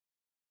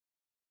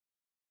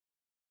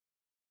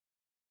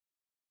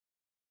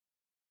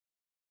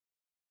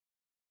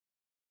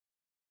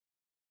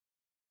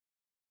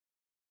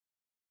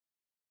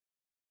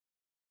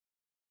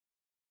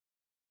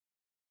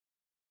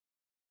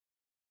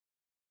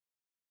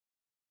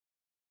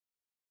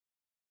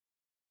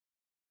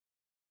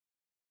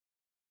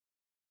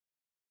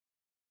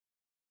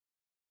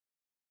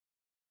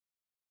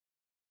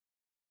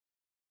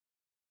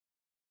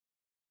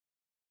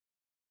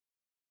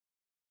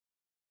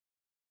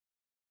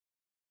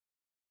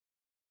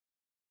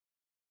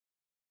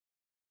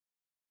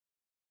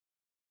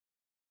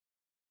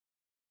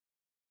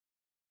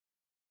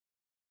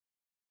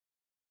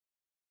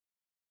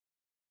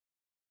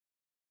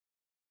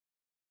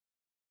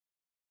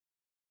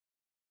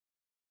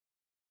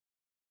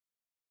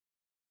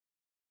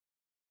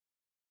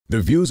The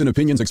views and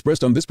opinions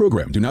expressed on this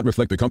program do not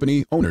reflect the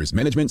company, owners,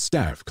 management,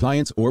 staff,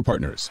 clients, or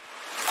partners.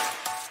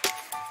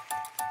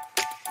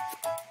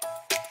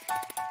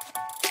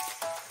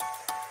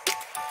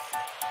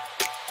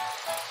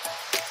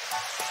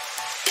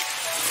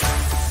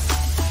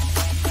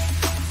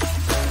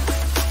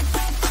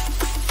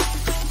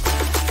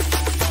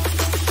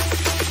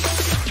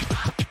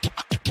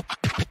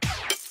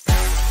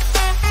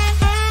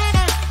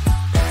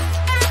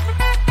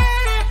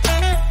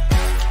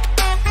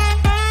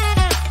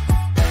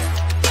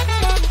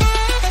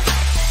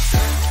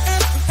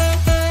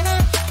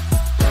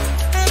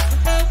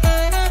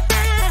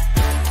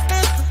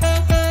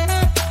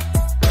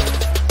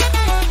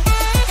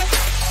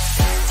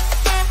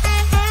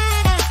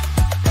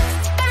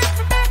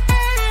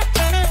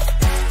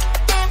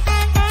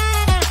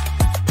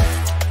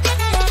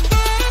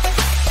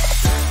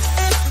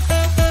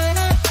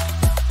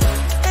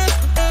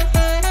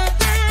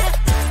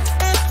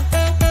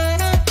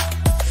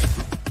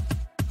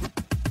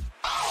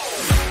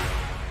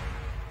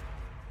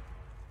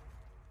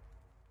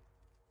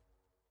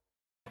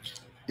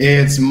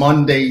 It's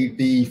Monday,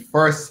 the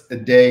first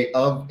day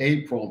of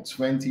April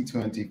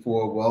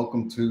 2024.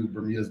 Welcome to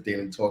Bermuda's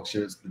Daily Talk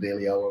Shows, the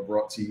Daily Hour,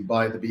 brought to you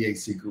by the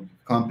BAC Group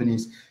of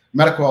Companies,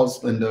 Medical House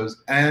Lindos,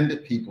 and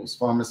People's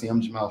Pharmacy.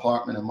 I'm Jamal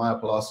Hartman, and Maya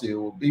Palacio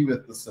will be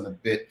with us in a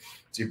bit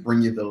to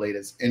bring you the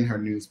latest in her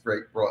news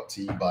break, brought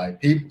to you by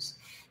People's.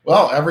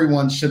 Well,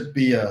 everyone should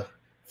be a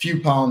few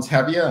pounds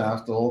heavier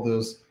after all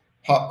those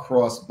hot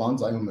cross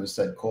buns. I almost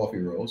said coffee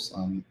rolls.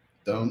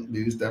 Don't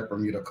lose that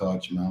Bermuda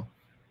card, Jamal.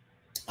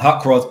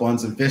 Hot cross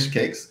buns and fish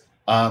cakes.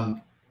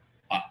 I'll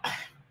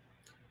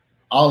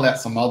let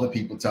some other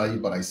people tell you,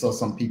 but I saw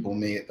some people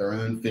made their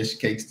own fish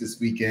cakes this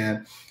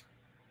weekend.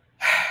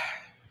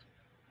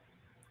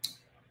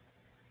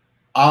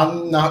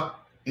 I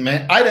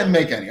didn't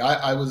make any.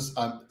 I was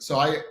going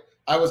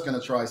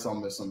to try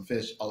some with some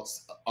fish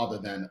other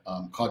than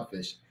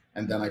codfish,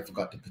 and then I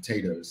forgot the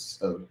potatoes,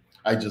 so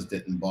I just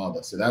didn't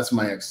bother. So that's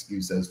my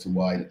excuse as to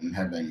why I didn't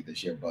have any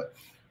this year. But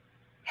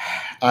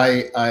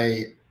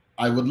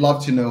I would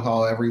love to know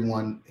how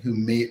everyone who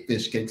made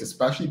fish cakes,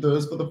 especially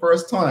those for the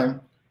first time,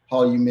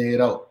 how you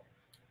made out.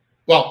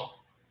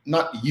 Well,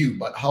 not you,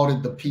 but how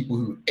did the people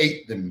who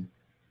ate them,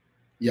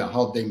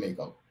 how they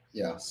make out.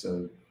 Yeah,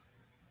 so,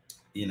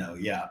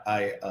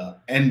 I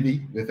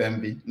envy.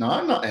 No,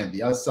 I'm not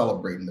envy. I was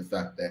celebrating the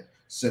fact that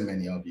so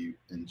many of you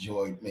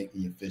enjoyed making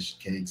your fish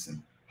cakes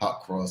and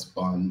hot cross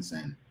buns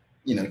and,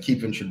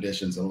 keeping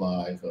traditions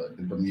alive the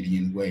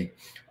Bermudian way.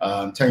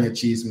 Tanya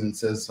Cheeseman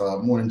says,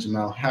 morning,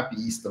 Jamal. Happy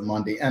Easter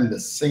Monday. And the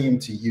same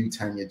to you,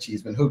 Tanya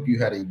Cheeseman. Hope you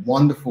had a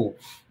wonderful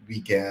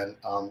weekend.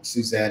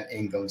 Suzanne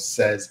Ingham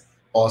says,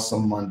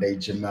 awesome Monday,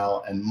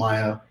 Jamal and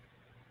Maya.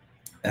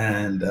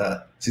 And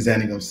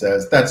Suzanne Ingham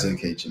says, that's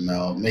okay,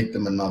 Jamal. Make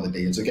them another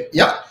day. It's okay.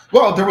 Yeah.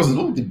 Well, there was a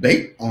little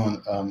debate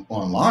on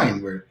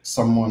online where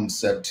someone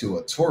said to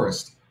a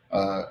tourist,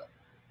 you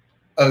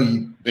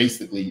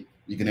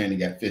can only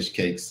get fish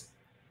cakes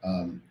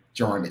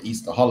during the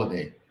Easter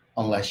holiday,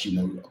 unless you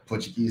know a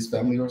Portuguese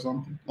family or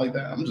something like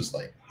that. I'm just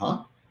like,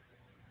 huh?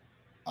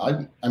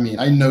 I mean,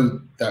 I know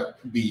that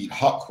we eat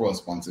hot cross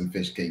buns and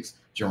fish cakes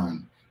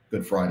during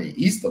Good Friday,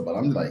 Easter, but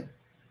I'm like,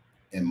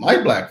 in my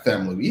black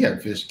family, we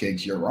had fish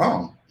cakes year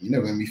round,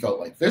 when we felt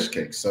like fish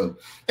cakes. So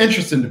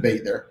interesting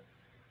debate there.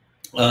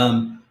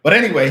 But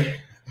anyway,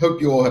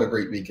 hope you all had a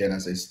great weekend.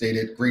 As I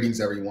stated, greetings,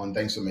 everyone.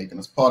 Thanks for making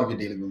us part of your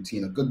daily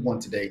routine. A good one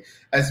today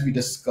as we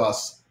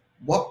discuss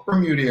what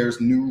BermudAir's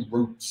new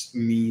routes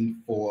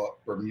mean for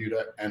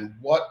Bermuda and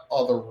what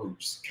other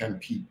routes can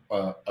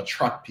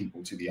attract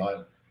people to the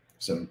island.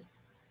 So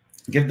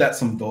give that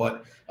some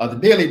thought. The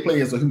Daily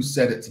Play is a Who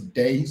Said It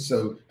today.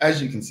 So as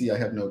you can see, I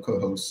have no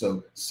co-host.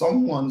 So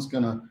someone's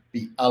going to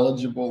be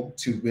eligible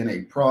to win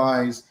a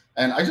prize.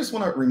 And I just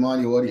want to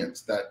remind the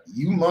audience that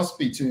you must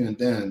be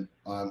tuned in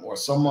or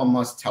someone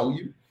must tell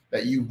you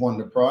that you've won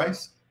the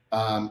prize.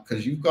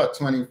 Because you've got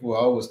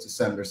 24 hours to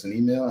send us an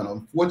email. And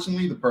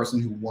unfortunately, the person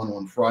who won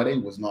on Friday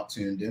was not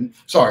tuned in.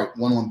 Sorry,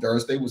 won on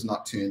Thursday was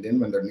not tuned in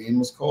when their name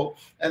was called,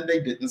 and they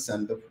didn't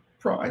send the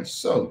prize.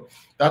 So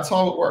that's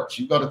how it works.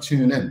 You've got to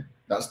tune in.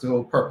 That's the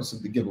whole purpose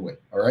of the giveaway.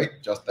 All right,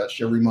 that's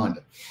your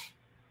reminder.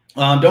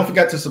 Don't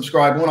forget to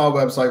subscribe on our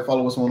website.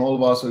 Follow us on all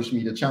of our social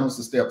media channels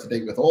to stay up to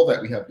date with all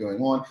that we have going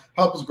on.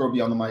 Help us grow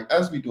beyond the mic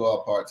as we do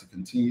our part to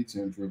continue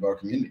to improve our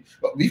community.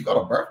 But we've got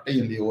a birthday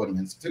in the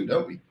audience too,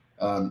 don't we?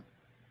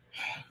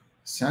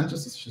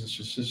 Sandra's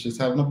just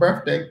having a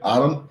birthday.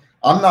 I'm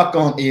not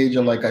going to age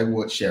her like I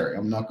would Sherry.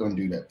 I'm not going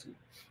to do that to her.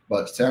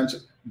 But Sandra,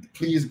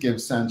 please give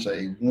Sandra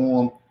a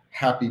warm,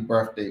 happy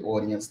birthday,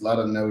 audience. Let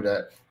her know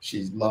that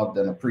she's loved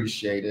and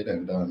appreciated.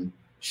 And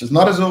she's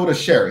not as old as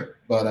Sherry,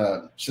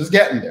 but she's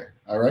getting there.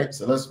 All right.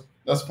 So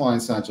let's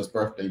find Sandra's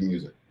birthday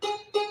music.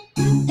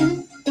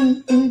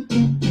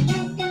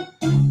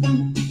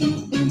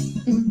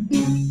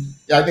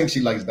 Yeah, I think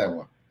she likes that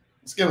one.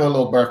 Let's give her a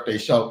little birthday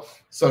shout.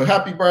 So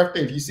happy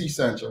birthday. If you see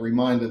Sandra, a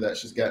reminder that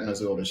she's getting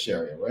as old as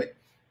Sherry, right?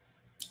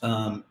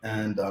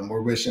 And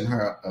we're wishing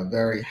her a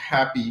very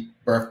happy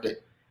birthday.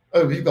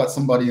 Oh, we've got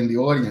somebody in the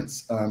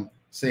audience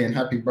saying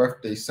happy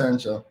birthday,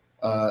 Sancha.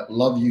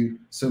 Love you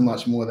so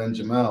much more than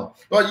Jamal.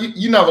 Well,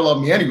 you never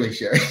loved me anyway,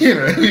 Sherry. You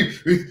know,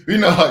 we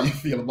know how you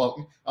feel about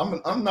me.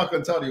 I'm not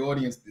going to tell the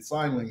audience the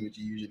sign language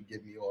you usually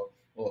give me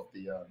off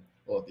the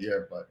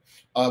air.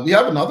 But we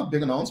have another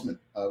big announcement.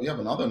 We have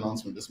another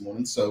announcement this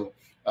morning. So,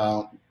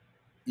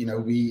 you know,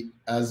 we,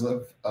 as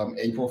of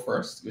April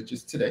 1st, which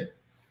is today,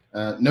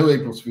 no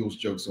April Fool's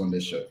jokes on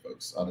this show,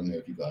 folks. I don't know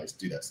if you guys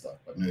do that stuff,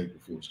 but no April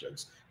Fool's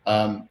jokes.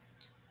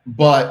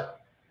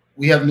 But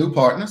we have new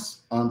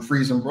partners,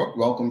 Friesenbrook.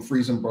 Welcome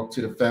Friesenbrook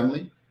to the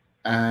family,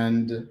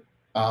 and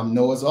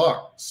Noah's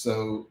Ark.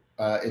 So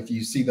if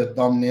you see the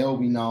thumbnail,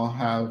 we now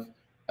have,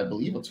 I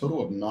believe, a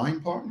total of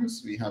 9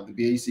 partners. We have the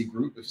BAC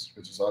Group,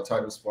 which is our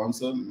title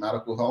sponsor,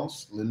 Medical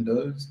House,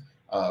 Linda's,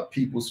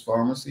 People's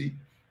Pharmacy,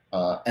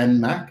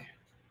 NMAC,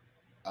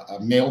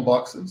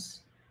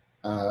 Mailboxes,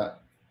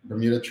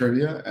 Bermuda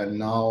Trivia, and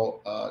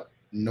now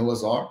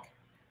Noah's Ark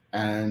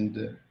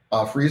and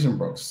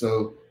Friesenbrook.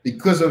 So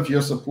because of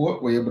your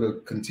support, we're able to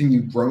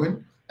continue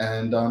growing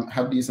and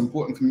have these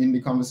important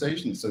community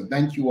conversations. So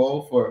thank you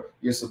all for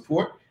your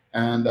support,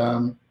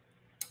 and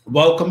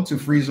welcome to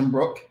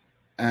Friesenbrook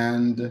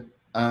and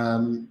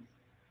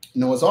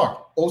Noah's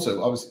Ark.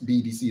 Also, obviously,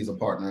 BDC is a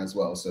partner as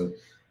well. So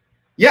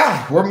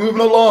yeah, we're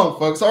moving along,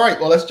 folks. All right,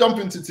 well, let's jump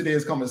into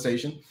today's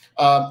conversation.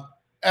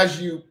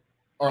 As you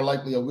are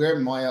likely aware,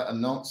 Maya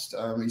announced,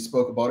 he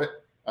spoke about it,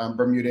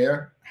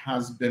 BermudAir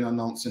has been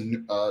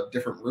announcing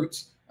different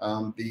routes.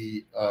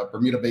 The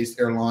Bermuda-based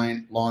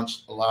airline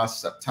launched last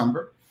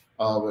September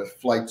with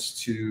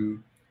flights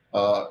to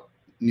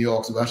New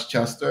York's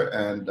Westchester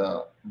and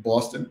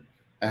Boston,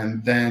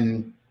 and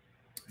then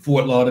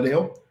Fort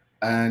Lauderdale.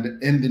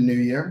 And in the new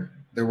year,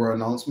 there were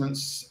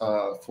announcements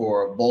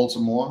for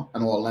Baltimore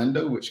and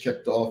Orlando, which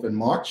kicked off in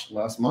March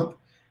last month.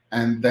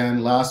 And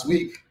then last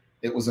week,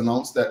 it was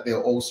announced that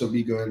they'll also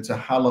be going to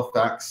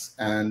Halifax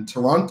and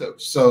Toronto.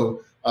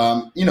 So,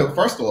 you know,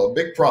 first of all,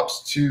 big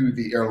props to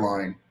the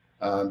airline.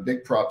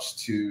 Big props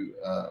to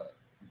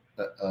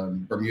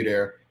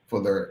BermudAir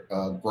for their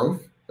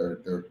growth,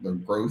 their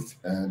growth,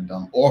 and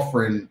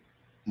offering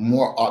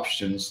more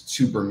options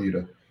to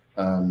Bermuda,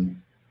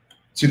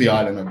 to the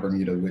island of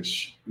Bermuda,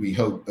 which we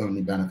hope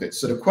only benefits.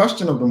 So the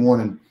question of the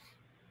morning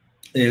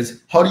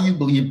is, how do you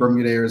believe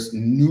BermudAir's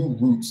new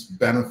routes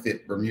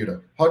benefit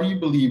Bermuda? How do you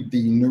believe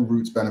the new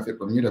routes benefit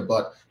Bermuda?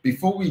 But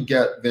before we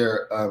get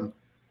there,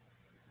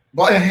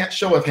 by a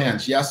show of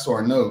hands, yes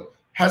or no,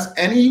 has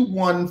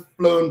anyone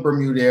flown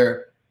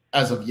BermudAir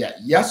as of yet?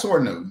 Yes or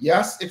no?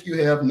 Yes if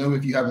you have, no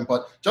if you haven't.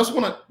 But just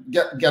want to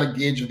get a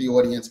gauge of the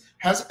audience.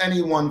 Has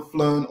anyone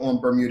flown on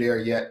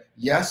BermudAir yet?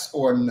 Yes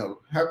or no?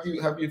 Have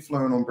you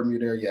flown on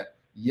BermudAir yet?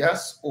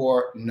 Yes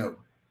or no?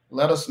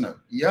 Let us know.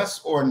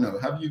 Yes or no?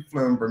 Have you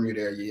flown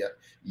BermudAir yet?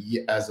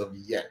 As of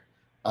yet,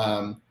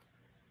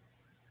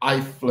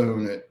 I've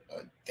flown it.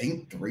 I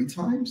think 3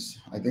 times.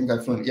 I think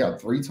I've flown it, yeah,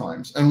 3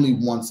 times. Only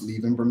once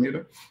leaving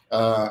Bermuda.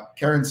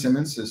 Karen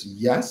Simmons says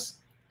yes.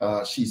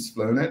 She's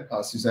flown it.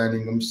 Suzanne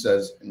Ingham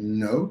says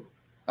no.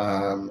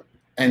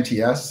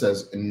 NTS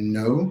says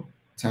no.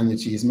 Tanya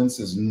Cheeseman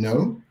says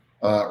no.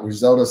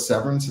 Roselda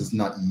Severance says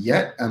not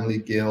yet. Emily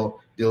Gill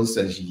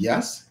says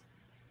yes.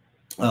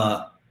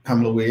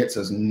 Pamela Wyatt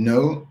says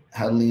no.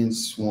 Hadleen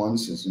Swan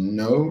says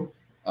no.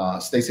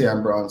 Stacey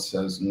Ann Brown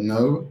says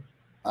no.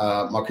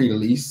 Marquita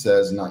Lee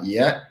says not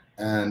yet.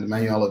 And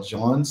Manuela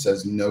John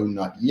says no,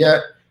 not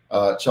yet.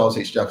 Charles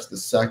H. Jeffs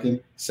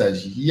II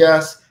says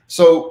yes.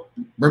 So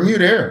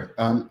BermudAir,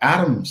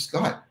 Adam,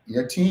 Scott,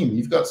 your team,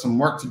 you've got some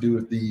work to do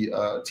with the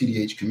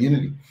TDH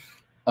community.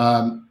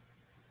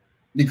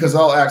 Because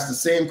I'll ask the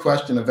same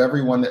question of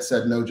everyone that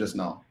said no just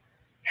now.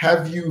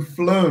 Have you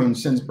flown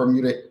since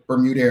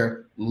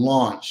BermudAir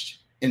launched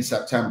in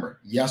September?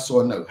 Yes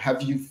or no?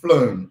 Have you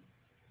flown?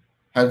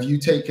 Have you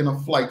taken a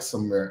flight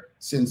somewhere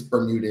since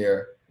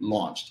BermudAir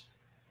launched?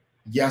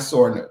 Yes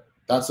or no?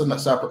 That's a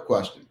separate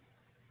question.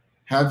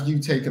 Have you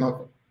taken a...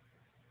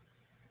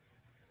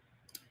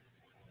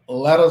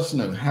 Let us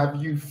know.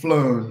 Have you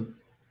flown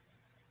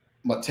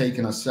but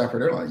taken a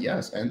separate airline?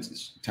 Yes. And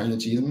Tanya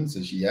Cheeseman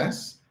says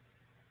yes.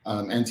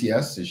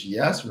 NTS says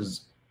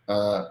yes.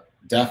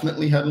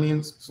 Definitely,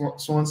 Hadleen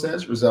Swan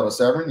says. Rosetta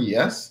Severn,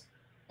 yes.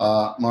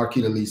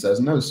 Marquita Lee says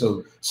no.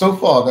 So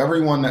far, of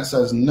everyone that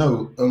says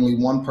no, only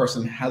one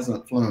person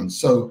hasn't flown.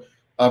 So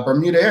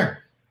BermudAir,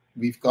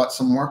 we've got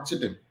some work to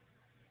do.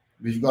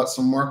 We've got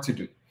some work to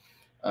do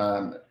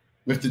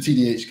with the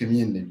TDH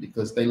community,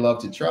 because they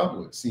love to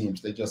travel, it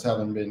seems. They just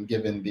haven't been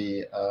given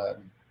the,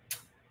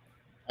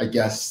 I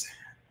guess,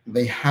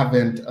 they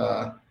haven't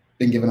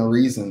been given a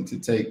reason to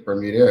take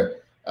BermudAir.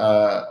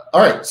 All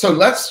right, so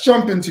let's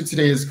jump into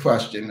today's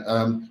question.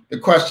 The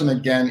question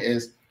again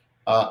is,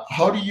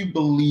 how do you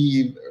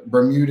believe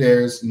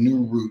BermudAir's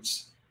new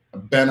routes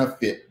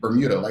benefit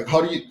Bermuda? Like, how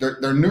do you,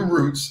 their new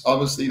routes,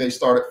 obviously they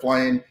started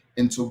flying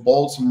into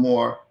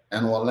Baltimore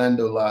and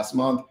Orlando last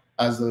month.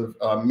 as of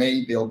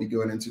May, they'll be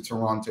going into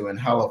Toronto and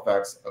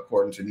Halifax,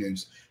 according to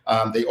news.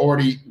 They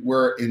already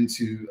were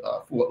into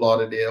Fort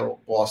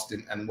Lauderdale,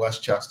 Boston, and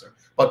Westchester.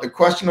 But the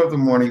question of the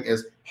morning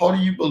is, how do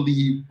you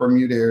believe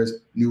BermudAir's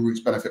new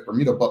routes benefit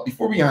Bermuda? But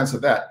before we answer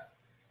that,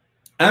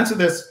 answer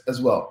this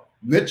as well.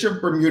 Which of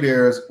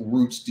BermudAir's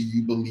routes do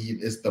you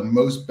believe is the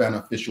most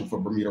beneficial for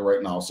Bermuda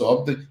right now?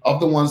 So of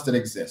the ones that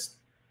exist,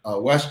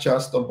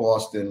 Westchester,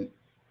 Boston,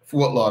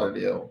 Fort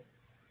Lauderdale,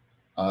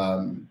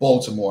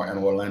 Baltimore, and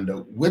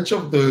Orlando, which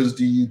of those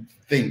do you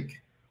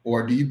think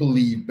or do you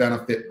believe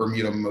benefit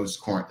Bermuda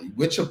most currently?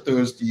 Which of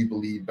those do you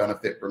believe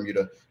benefit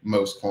Bermuda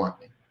most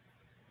currently?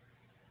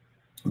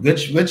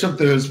 Which of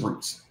those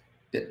routes?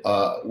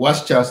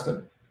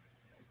 Westchester,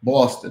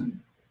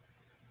 Boston,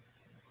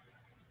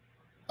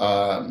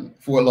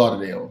 Fort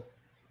Lauderdale,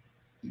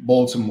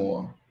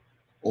 Baltimore,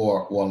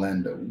 or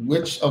Orlando.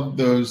 Which of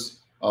those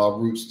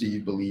routes do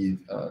you believe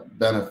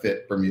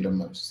benefit Bermuda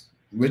most?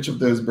 Which of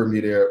those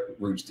BermudAir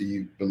routes do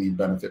you believe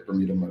benefit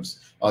Bermuda most?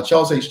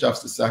 Charles H.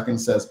 Jeffs II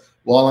says,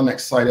 while I'm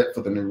excited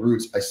for the new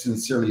routes, I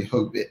sincerely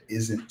hope it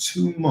isn't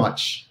too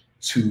much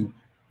too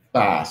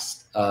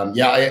fast.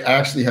 Yeah, I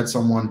actually had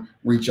someone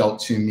reach out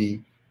to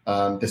me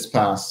this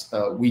past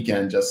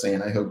weekend just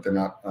saying, I hope they're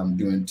not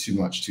doing too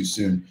much too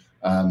soon.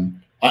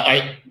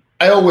 I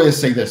always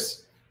say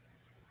this,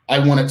 I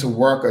want it to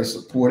work, I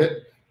support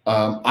it.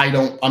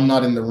 I'm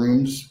not in the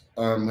rooms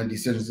when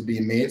decisions are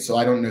being made, so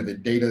I don't know the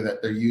data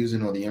that they're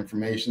using or the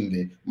information,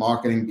 the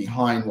marketing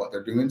behind what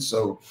they're doing.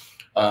 So,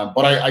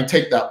 but I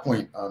take that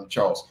point,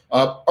 Charles.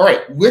 All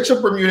right, which of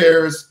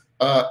BermudAir's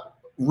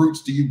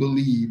routes do you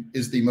believe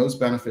is the most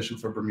beneficial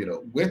for Bermuda?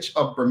 Which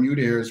of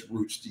BermudAir's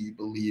routes do you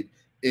believe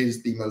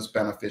is the most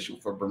beneficial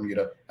for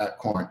Bermuda at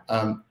current?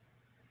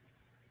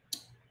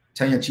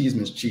 Tanya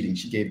Cheeseman's cheating.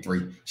 She gave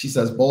 3. She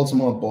says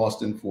Baltimore,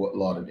 Boston, Fort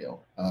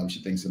Lauderdale. She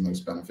thinks the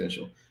most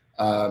beneficial.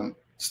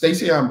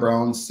 Stacey Ann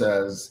Brown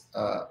says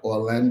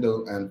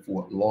Orlando and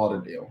Fort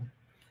Lauderdale.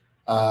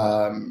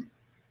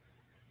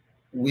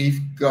 We've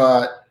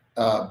got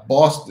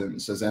Boston,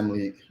 says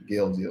Emily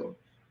Gildeal.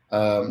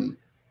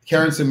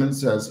 Karen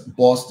Simmons says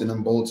Boston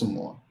and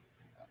Baltimore.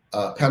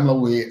 Pamela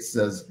Wade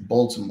says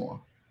Baltimore.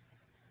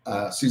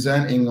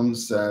 Suzanne Ingham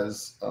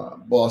says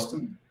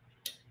Boston.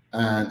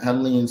 And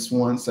Adeline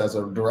Swan says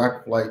a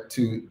direct flight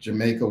to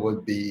Jamaica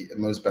would be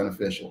most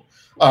beneficial.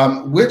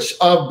 Which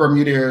of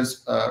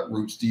BermudAir's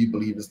routes do you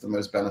believe is the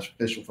most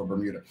beneficial for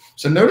Bermuda?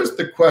 So notice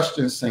the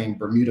question saying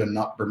Bermuda,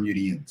 not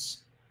Bermudians.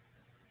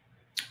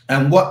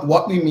 And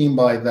what we mean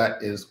by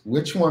that is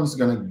which one's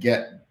going to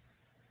get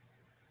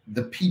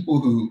the people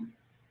who,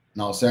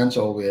 now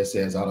Sancho always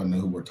says, I don't know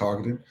who we're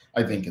targeting.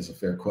 I think it's a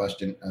fair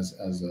question as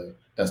a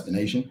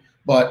destination.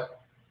 But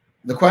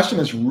the question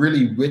is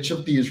really, which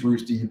of these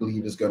routes do you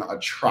believe is going to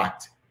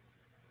attract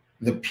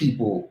the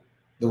people,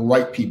 the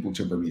right people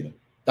to Bermuda?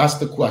 That's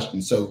the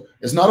question. So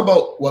it's not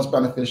about what's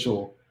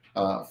beneficial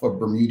for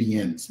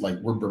Bermudians, like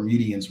where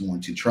Bermudians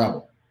want to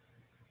travel.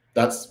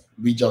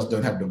 We just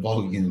don't have the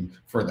volume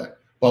for that.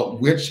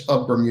 But which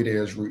of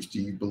BermudAir's routes do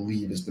you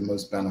believe is the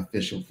most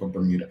beneficial for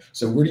Bermuda?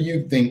 So where do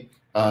you think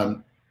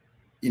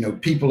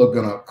people are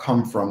going to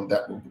come from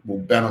that will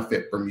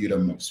benefit Bermuda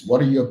most?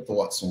 What are your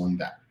thoughts on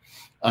that?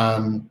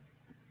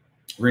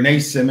 Renee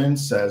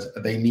Simmons says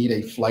they need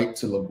a flight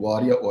to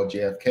LaGuardia or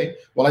JFK.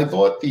 Well, I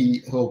thought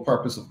the whole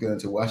purpose of going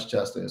to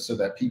Westchester is so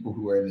that people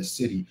who are in the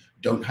city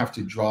don't have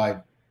to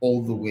drive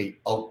all the way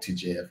out to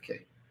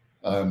JFK.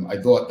 I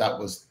thought that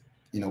was,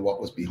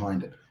 what was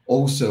behind it.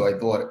 Also, I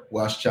thought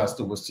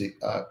Westchester was to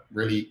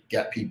really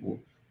get people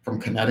from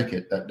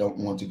Connecticut that don't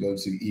want to go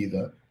to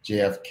either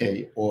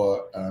JFK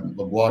or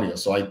LaGuardia.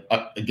 So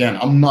again,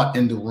 I'm not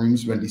in the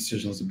rooms when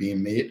decisions are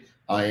being made.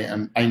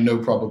 I know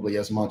probably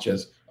as much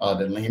as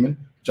the layman,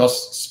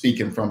 just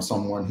speaking from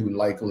someone who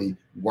likely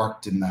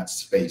worked in that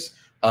space.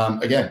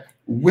 Again,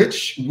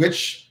 which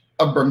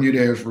of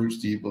BermudAir's routes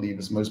do you believe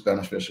is most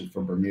beneficial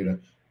for Bermuda?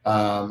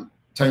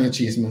 Tanya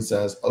Cheeseman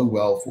says, oh,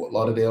 well, Fort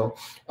Lauderdale.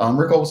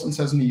 Rick Olson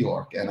says New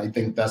York. And I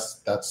think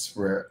that's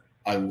where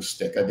I will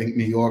stick. I think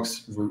New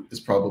York's route is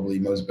probably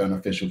most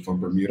beneficial for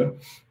Bermuda.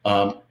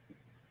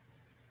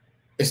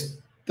 It's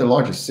the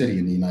largest city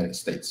in the United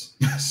States.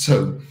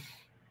 So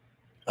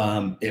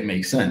it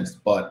makes sense.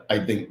 But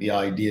I think the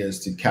idea is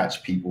to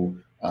catch people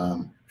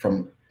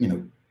from,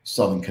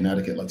 Southern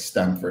Connecticut, like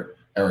Stamford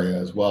area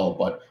as well.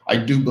 But I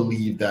do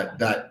believe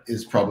that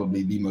is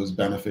probably the most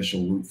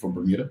beneficial route for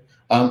Bermuda.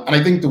 And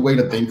I think the way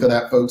to think of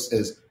that, folks,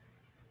 is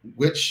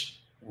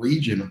which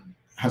region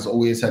has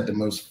always had the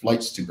most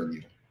flights to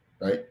Bermuda,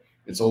 right?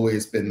 It's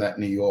always been that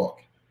New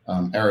York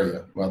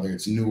area, whether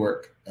it's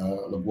Newark,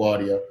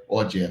 LaGuardia,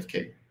 or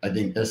JFK. I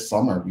think this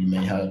summer we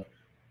may have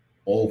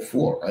all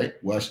 4, right?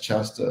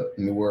 Westchester,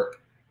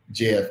 Newark,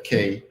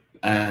 JFK,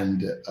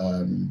 and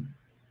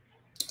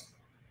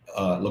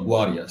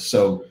LaGuardia.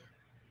 So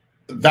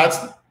that's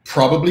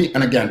probably,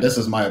 and again, this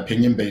is my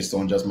opinion based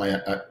on just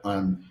my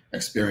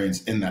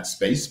experience in that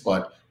space,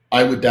 but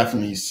I would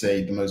definitely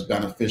say the most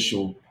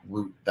beneficial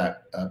route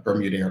that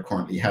BermudAir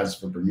currently has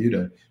for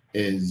Bermuda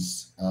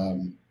is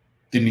the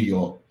New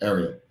York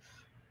area.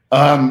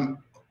 All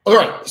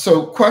right.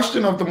 So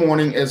question of the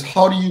morning is,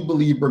 how do you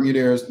believe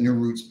BermudAir's new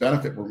routes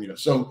benefit Bermuda?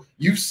 So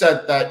you've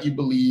said that you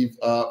believe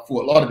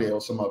Fort Lauderdale,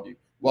 some of you.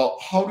 Well,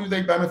 how do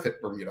they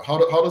benefit Bermuda? How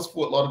does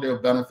Fort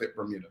Lauderdale benefit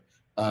Bermuda?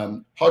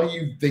 How do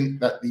you think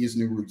that these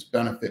new routes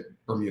benefit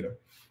Bermuda?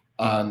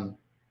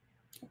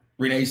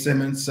 Renee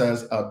Simmons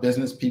says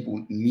business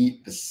people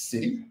need the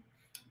city.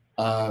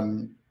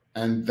 And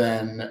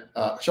then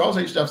Charles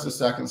H. Jeffs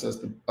II says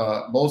the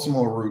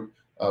Baltimore route,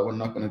 we're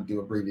not going to do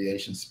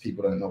abbreviations.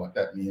 People don't know what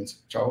that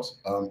means, Charles.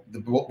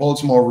 The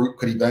Baltimore route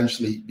could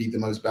eventually be the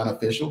most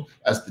beneficial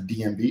as the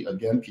DMV.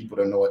 Again, people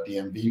don't know what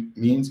DMV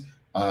means.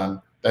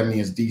 That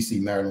means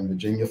DC, Maryland,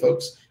 Virginia,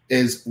 folks,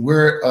 is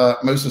where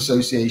most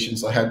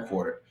associations are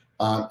headquartered.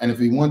 And if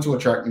we want to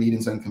attract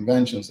meetings and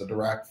conventions, a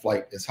direct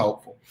flight is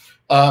helpful.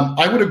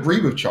 I would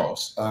agree with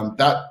Charles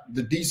that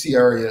the DC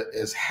area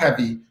is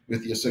heavy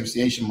with the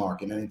association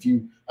market. And if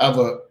you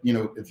ever,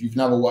 if you've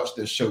never watched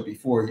this show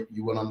before,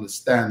 you will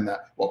understand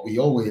that what we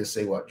always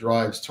say, what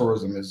drives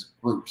tourism is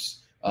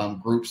groups.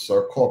 Groups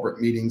are corporate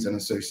meetings and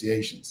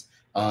associations.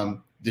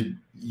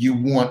 You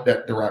want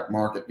that direct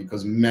market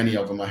because many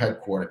of them are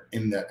headquartered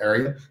in that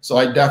area. So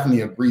I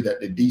definitely agree that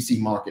the DC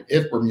market,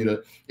 if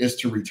Bermuda is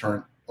to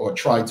return or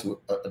try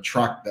to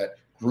attract that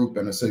group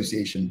and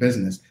association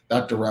business,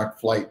 that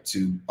direct flight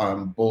to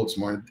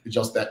Baltimore,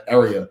 just that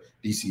area,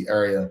 DC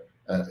area,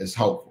 is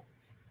helpful.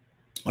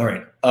 All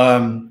right.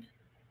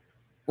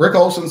 Rick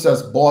Olson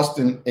says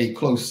Boston a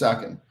close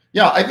second.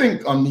 Yeah, I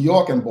think New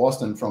York and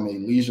Boston from a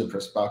leisure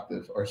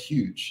perspective are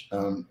huge,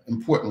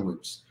 important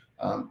routes,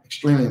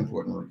 extremely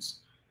important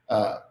routes.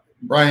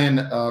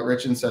 Brian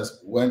Richard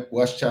says when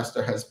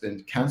Westchester has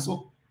been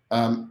canceled.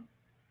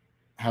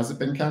 Has it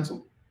been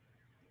canceled?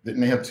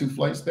 Didn't they have 2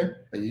 flights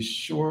there? Are you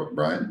sure,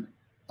 Brian?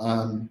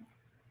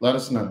 Let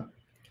us know.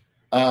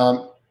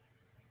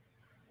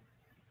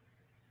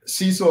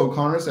 Cecil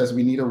O'Connor says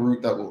we need a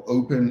route that will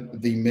open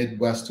the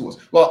Midwest to us.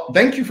 Well,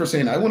 thank you for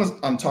saying that. I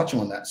want to touch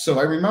on that. So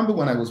I remember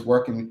when I was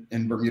working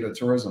in Bermuda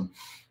tourism,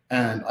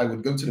 and I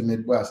would go to the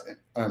Midwest,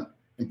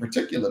 in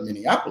particular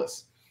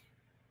Minneapolis,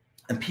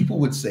 and people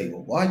would say,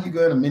 "Well, why are you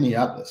going to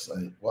Minneapolis?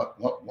 Like,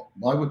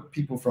 why would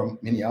people from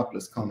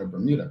Minneapolis come to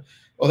Bermuda?"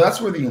 Well, that's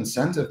where the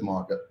incentive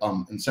market,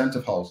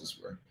 incentive houses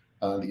were.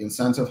 The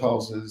incentive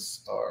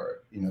houses are,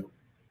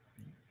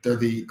 they're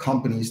the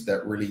companies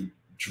that really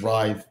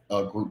drive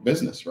group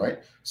business, right?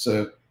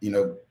 So,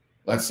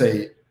 let's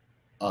say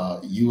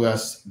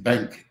U.S.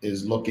 Bank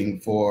is looking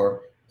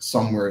for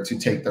somewhere to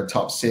take their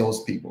top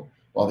salespeople,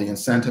 while the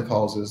incentive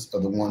houses are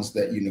the ones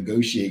that you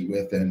negotiate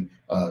with and,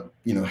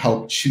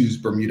 help choose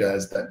Bermuda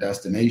as that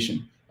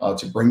destination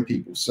to bring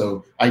people.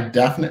 So I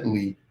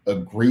definitely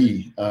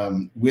agree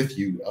with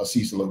you,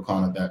 Cecil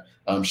O'Connor,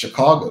 that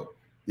Chicago,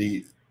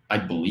 I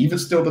believe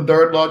it's still the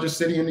 3rd largest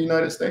city in the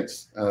United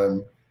States.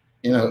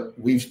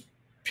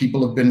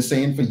 People have been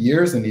saying for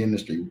years in the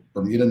industry,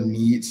 Bermuda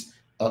needs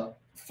a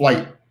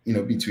flight,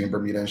 between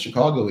Bermuda and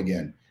Chicago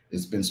again.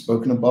 It's been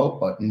spoken about,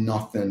 but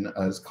nothing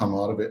has come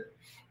out of it.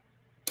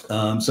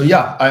 So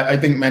yeah, I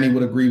think many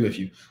would agree with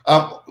you.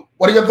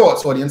 What are your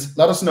thoughts, audience?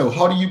 Let us know.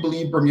 How do you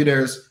believe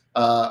BermudAir's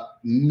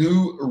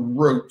new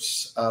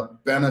routes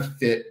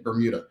benefit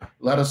Bermuda?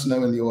 Let us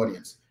know in the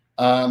audience.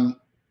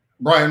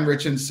 Brian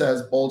Richards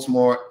says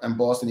Baltimore and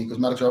Boston equals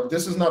medical.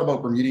 This is not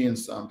about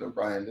Bermudians, though,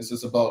 Brian. This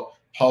is about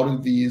how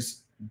do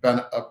these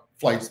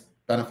flights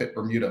benefit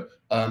Bermuda.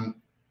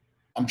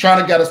 I'm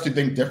trying to get us to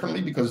think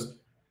differently because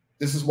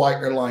this is why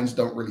airlines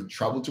don't really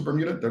travel to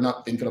Bermuda. They're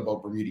not thinking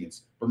about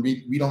Bermudians.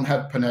 We don't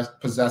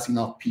possess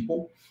enough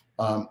people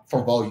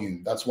for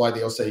volume. That's why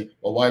they'll say,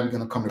 well, why are we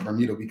going to come to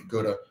Bermuda? We could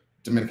go to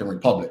Dominican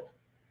Republic.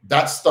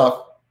 That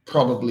stuff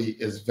probably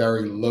is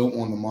very low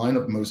on the mind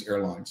of most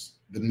airlines,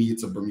 the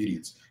needs of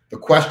Bermudians. The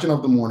question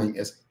of the morning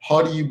is,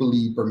 how do you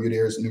believe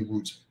BermudAir's new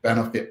routes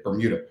benefit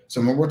Bermuda?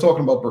 So when we're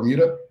talking about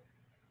Bermuda,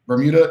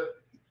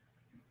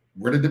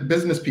 where did the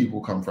business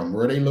people come from?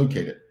 Where are they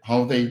located?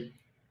 Are they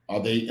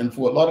in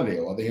Fort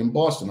Lauderdale? Are they in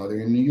Boston? Are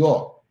they in New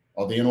York?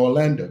 Are they in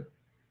Orlando?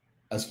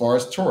 As far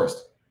as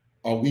tourists,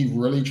 are we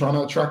really trying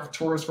to attract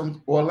tourists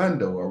from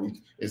Orlando?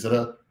 Is it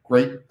a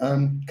great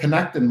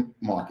connecting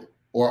market?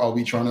 Or are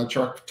we trying to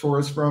attract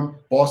tourists from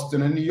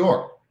Boston and New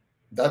York?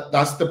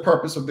 That's the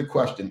purpose of the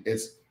question.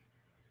 It's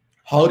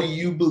how do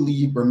you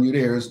believe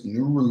BermudAir's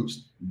new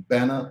routes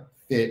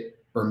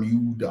benefit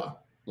Bermuda,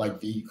 like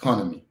the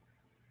economy?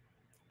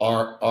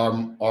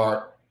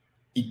 Our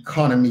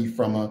economy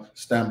from a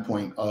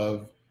standpoint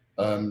of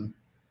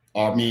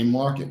our main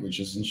market, which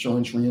is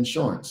insurance,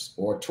 reinsurance,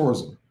 or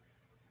tourism.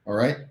 All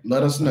right,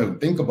 let us know.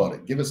 Think about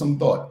it. Give it some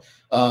thought.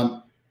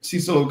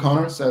 Cecil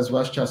O'Connor says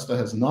Westchester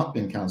has not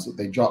been canceled.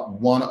 They dropped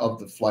one of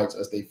the flights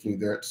as they flew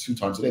there 2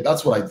 times a day.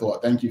 That's what I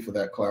thought. Thank you for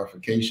that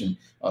clarification,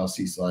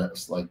 Cecil.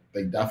 It's like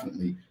they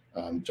definitely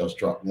just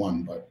dropped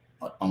one, but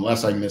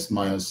unless I missed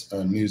Maya's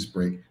news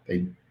break,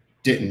 they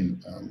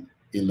didn't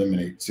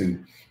eliminate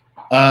 2.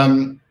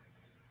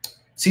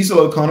 Cecil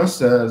O'Connor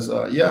says,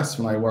 yes,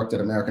 when I worked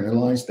at American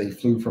Airlines, they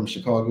flew from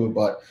Chicago,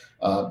 but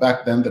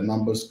back then the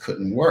numbers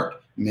couldn't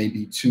work.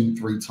 maybe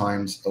 2-3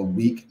 times a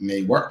week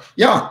may work.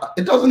 Yeah,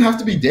 it doesn't have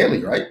to be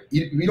daily, right?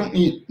 We don't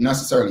need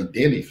necessarily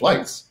daily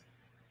flights.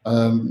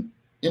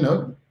 You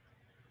know,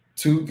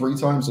 2-3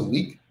 times a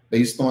week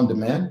based on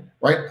demand,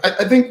 right?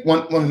 I think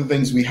one of the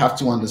things we have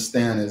to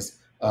understand is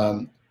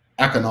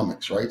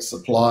economics, right?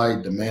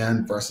 Supply,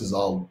 demand versus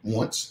our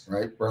wants,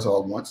 right? Versus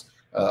our wants.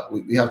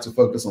 We have to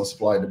focus on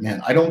supply and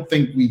demand. I don't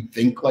think we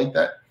think like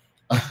that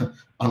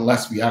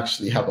unless we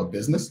actually have a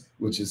business,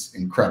 which is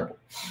incredible.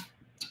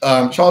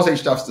 Charles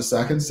H. Duffs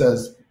II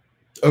says,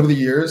 over the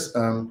years,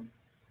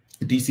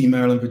 DC,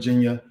 Maryland,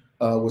 Virginia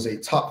was a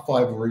top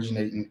 5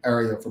 originating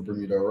area for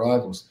Bermuda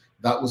arrivals.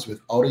 That was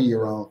without a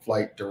year-round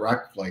flight,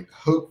 direct flight.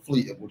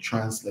 Hopefully it will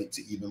translate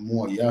to even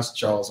more. Yes,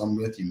 Charles, I'm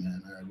with you,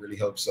 man. I really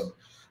hope so.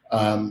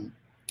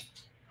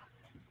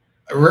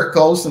 Rick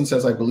Golson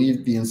says, I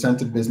believe the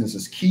incentive business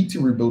is key to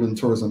rebuilding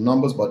tourism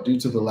numbers, but due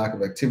to the lack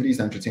of activities,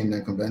 entertainment,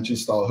 and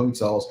convention-style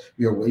hotels,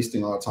 we are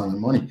wasting our time and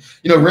money.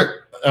 You know, Rick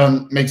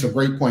makes a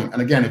great point.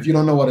 And again, if you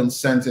don't know what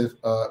incentive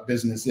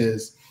business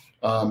is,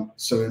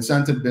 so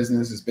incentive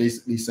business is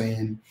basically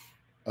saying,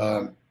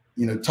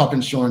 you know, top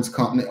insurance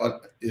company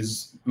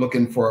is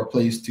looking for a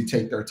place to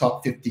take their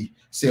top 50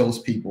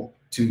 salespeople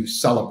to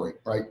celebrate,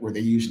 right? Where they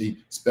usually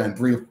spend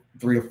three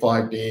to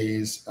 5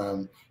 days,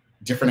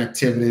 different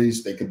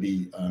activities. They could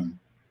be,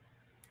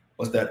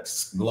 what's that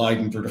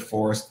gliding through the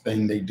forest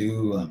thing they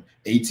do,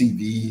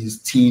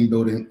 ATVs, team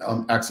building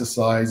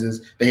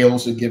exercises. They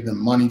also give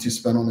them money to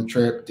spend on the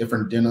trip,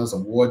 different dinners,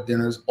 award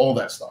dinners, all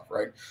that stuff,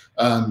 right?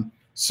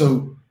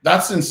 So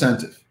that's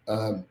incentive.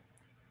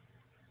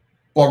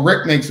 But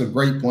Rick makes a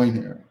great point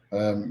here.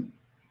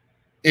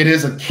 It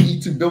is a key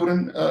to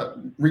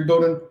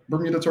rebuilding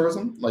Bermuda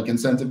tourism. Like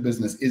incentive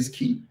business is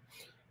key.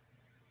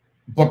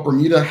 But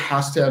Bermuda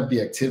has to have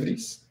the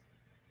activities.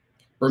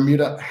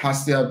 Bermuda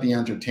has to have the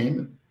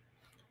entertainment.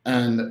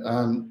 And,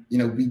 you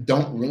know, we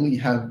don't really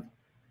have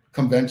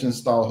convention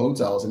style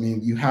hotels. I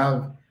mean, you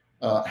have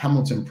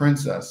Hamilton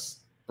Princess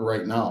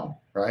right now,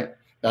 right?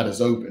 That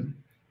is open.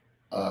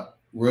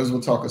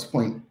 Roosevelt Talkers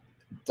Point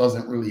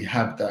doesn't really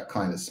have that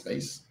kind of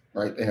space,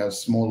 right? They have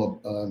smaller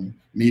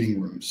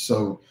meeting rooms.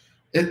 So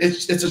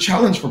it's a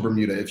challenge for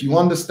Bermuda. If you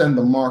understand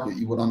the market,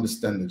 you would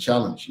understand the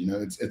challenge. You know,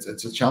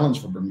 it's a challenge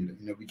for Bermuda.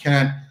 You know, we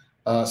can't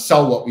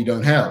sell what we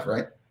don't have,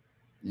 right?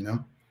 You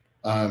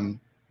know,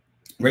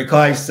 Ray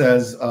Kai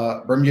says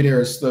Bermuda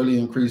is slowly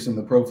increasing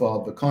the profile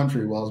of the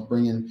country whilst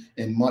bringing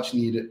in much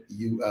needed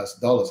U.S.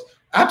 dollars.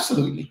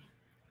 Absolutely,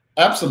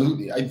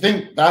 absolutely. I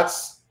think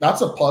that's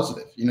a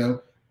positive. You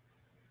know,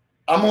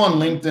 I'm on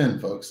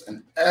LinkedIn, folks,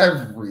 and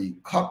every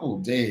couple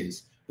of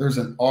days there's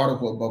an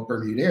article about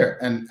BermudAir,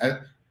 and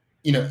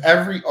you know,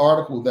 every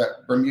article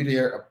that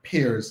BermudAir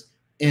appears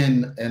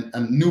in a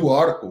new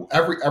article,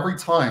 every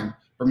time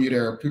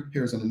BermudAir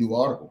appears in a new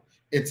article,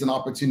 it's an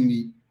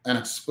opportunity and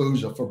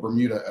exposure for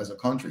Bermuda as a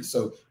country.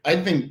 So I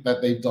think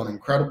that they've done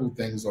incredible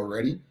things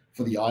already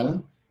for the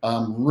island.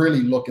 I'm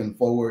really looking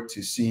forward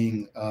to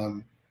seeing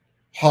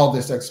how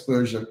this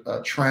exposure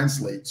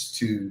translates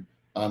to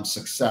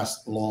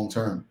success long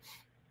term.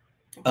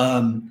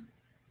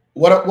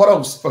 What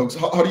else, folks?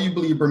 How do you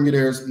believe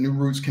BermudAir's new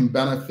routes can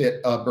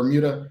benefit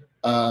Bermuda?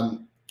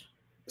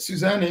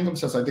 Suzanne Ingham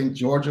says, I think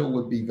Georgia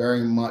would be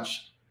very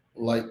much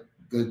like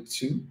good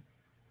too.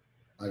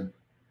 I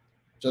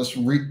just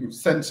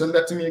send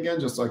that to me again,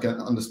 just so I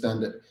can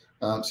understand it,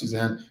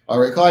 Suzanne. All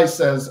right, Kai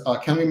says,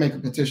 can we make a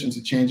petition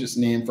to change its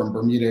name from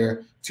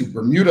BermudAir to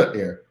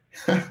BermudaAir?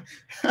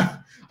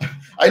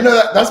 I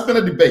know that's been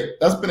a debate.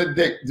 That's been a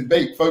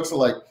debate. Folks are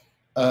like,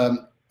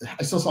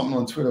 I saw something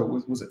on Twitter.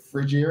 Was it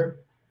Frigidaire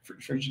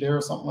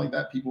or something like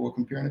that? People were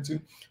comparing it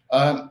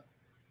to.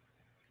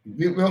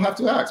 We'll have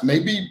to ask.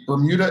 Maybe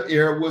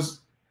BermudAir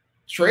was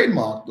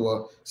trademarked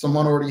or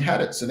someone already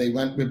had it, so they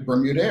went with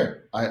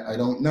BermudAir. I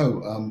don't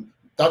know.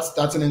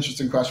 That's an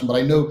interesting question, but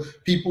I know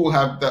people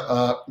have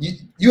the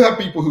you have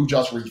people who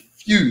just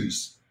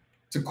refuse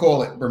to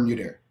call it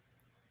BermudAir.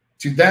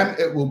 To them,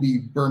 it will be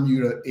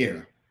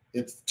BermudAir.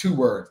 It's 2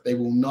 words. They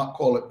will not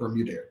call it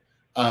BermudAir.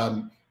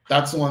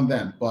 That's on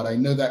them, but I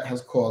know that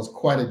has caused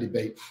quite a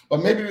debate.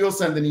 But maybe we'll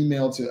send an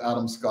email to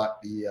Adam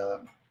Scott, the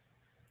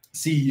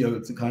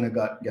CEO, to kind of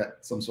get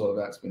some sort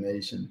of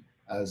explanation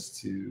as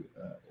to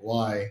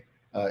why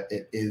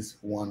it is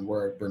 1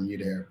 word,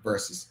 BermudAir,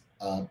 versus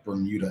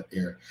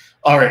BermudaAir.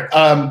 All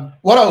right.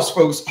 What else,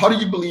 folks? How do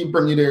you believe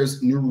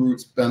BermudAir's new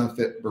routes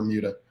benefit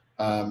Bermuda?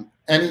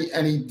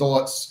 Any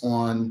thoughts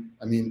on,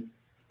 I mean,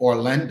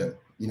 Orlando?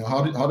 You know,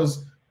 how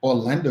does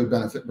Orlando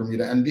benefit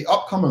Bermuda and the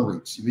upcoming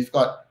routes? We've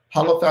got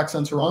Halifax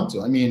and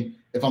Toronto. I mean,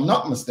 if I'm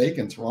not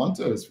mistaken,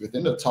 Toronto is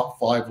within the top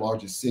 5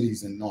 largest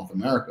cities in North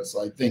America.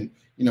 So I think,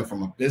 you know,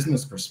 from a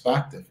business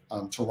perspective,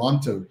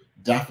 Toronto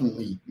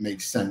definitely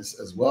makes sense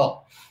as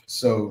well.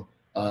 So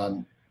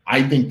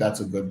I think that's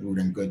a good route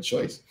and good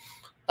choice.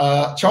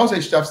 Charles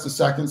H. Duffs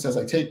II says,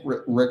 I take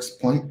Rick's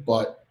point,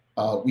 but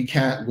we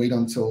can't wait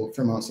until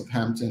Fairmont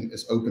Southampton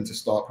is open to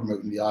start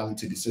promoting the island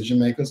to decision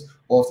makers.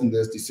 Often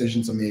those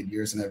decisions are made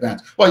years in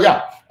advance. Well,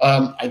 yeah,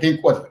 I think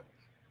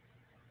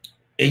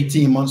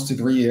 18 months to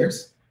 3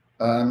 years.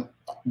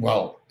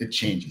 Well, it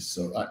changes,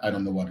 so I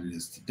don't know what it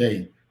is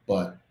today,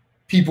 but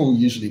people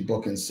usually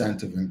book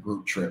incentive and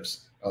group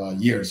trips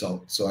years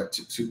out. So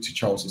to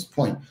Charles's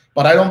point,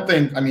 but I don't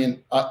think. I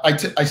mean, I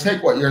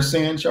take what you're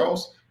saying,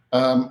 Charles,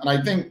 and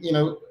I think, you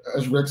know,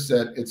 as Rick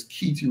said, it's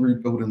key to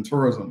rebuilding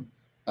tourism.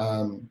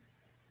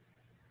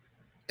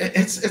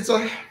 It's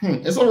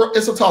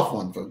a tough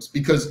one, folks,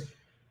 because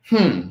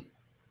do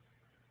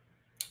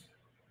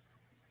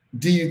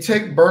you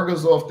take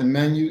burgers off the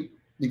menu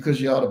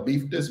because you're out of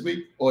beef this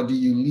week, or do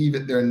you leave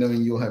it there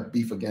knowing you'll have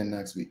beef again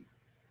next week?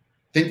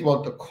 Think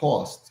about the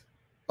cost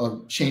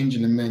of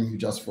changing the menu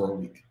just for a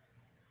week.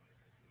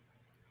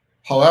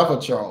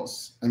 However,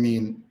 Charles, I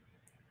mean,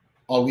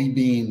 are we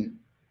being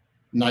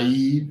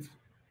naive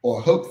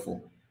or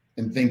hopeful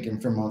in thinking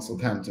Fairmont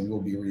Southampton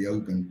will be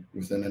reopened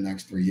within the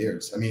next 3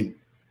 years? I mean,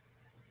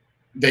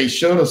 they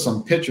showed us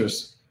some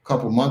pictures a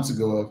couple months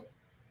ago of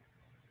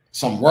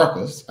some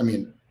workers. I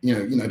mean, you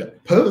know, the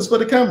pose for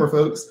the camera,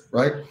 folks,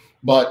 right?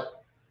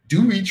 But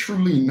do we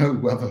truly know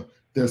whether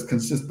there's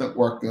consistent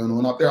work going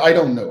on up there? I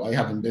don't know. I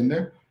haven't been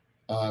there.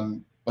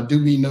 But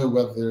do we know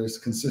whether there's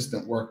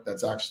consistent work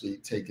that's actually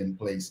taking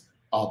place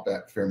up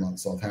at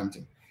Fairmont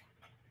Southampton?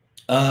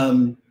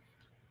 All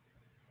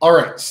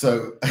right,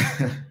 so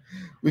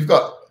we've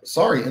got,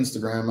 sorry,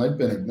 Instagram, I've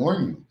been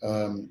ignoring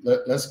you.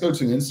 Let's go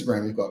to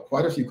Instagram. We've got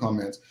quite a few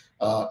comments.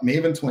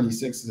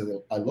 Maven26 says,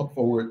 I look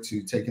forward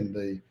to taking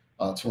the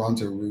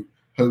Toronto route.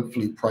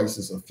 Hopefully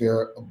prices are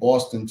fair.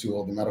 Boston to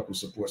all the medical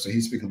support. So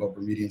he's speaking about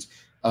Bermudians.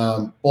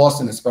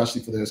 Boston,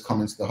 especially for those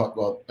comments,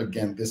 well,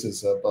 again, this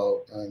is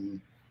about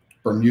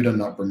Bermuda,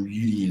 not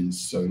Bermudians.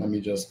 So let me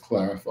just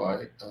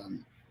clarify.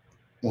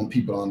 Want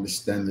people to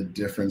understand the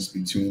difference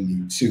between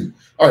the two.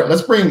 All right,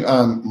 let's bring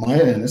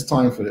Maya in. It's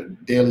time for the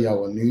Daily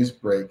Hour news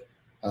break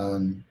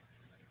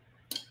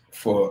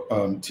for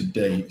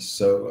today.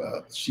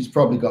 So she's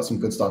probably got some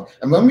good stuff.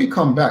 And when we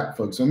come back,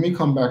 folks, when we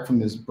come back from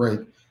this break,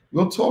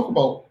 we'll talk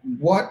about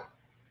what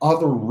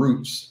other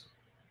routes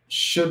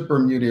should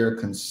Bermuda Air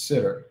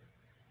consider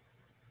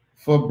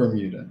for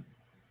Bermuda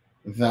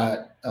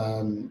that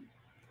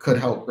could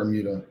help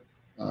Bermuda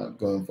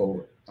going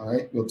forward. All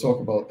right, we'll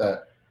talk about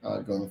that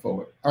going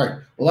forward. All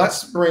right,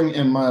 let's bring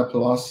in Maya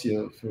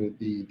Palacio for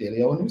the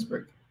Daily Hour news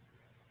break.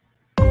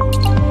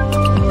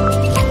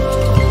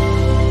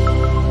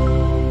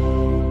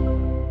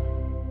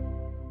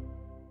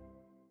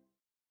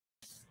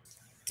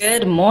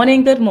 Good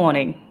morning, good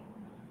morning.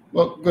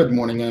 Well, good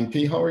morning,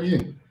 MP. How are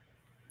you?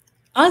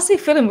 Honestly,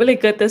 feeling really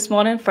good this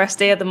morning. First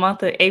day of the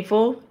month of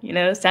April. You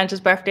know, Sandra's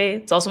birthday.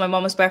 It's also my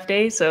mama's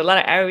birthday, so a lot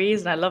of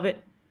Aries, and I love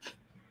it.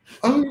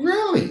 Oh,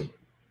 really?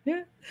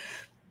 Yeah.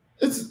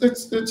 It's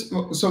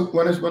so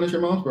when is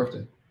your mom's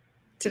birthday?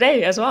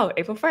 Today as well,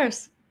 April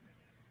 1st.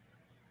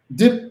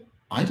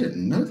 I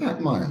didn't know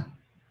that, Maya.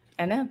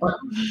 I know.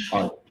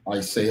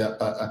 I say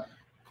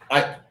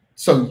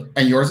so,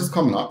 and yours is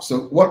coming up.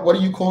 So what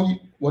do you call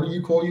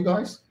you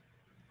guys?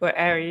 We're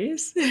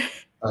Aries.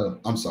 Oh,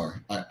 I'm sorry.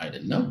 I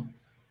didn't know.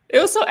 It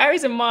was so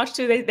Aries in March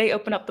too. They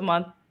open up the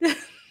month.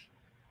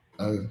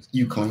 Oh,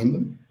 you claim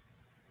them?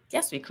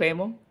 Yes, we claim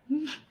them.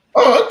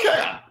 Oh,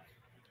 okay.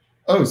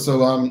 Oh,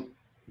 so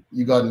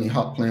you got any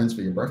hot plans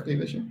for your birthday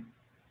this year?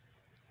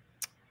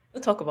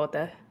 We'll talk about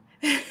that.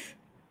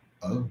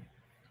 Oh,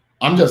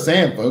 I'm just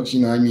saying, folks.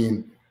 You know, I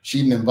mean,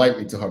 she didn't invite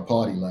me to her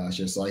party last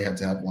year, so I had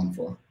to have one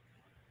for her.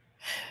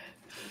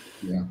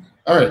 Yeah.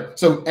 All right.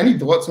 So, any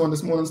thoughts on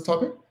this morning's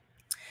topic?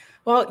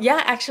 Well,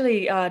 yeah,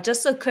 actually,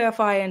 just to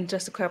clarify and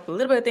just to clear up a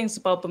little bit of things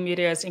about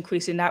Bermuda's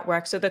increasing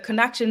network. So the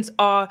connections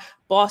are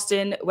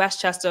Boston,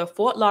 Westchester,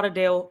 Fort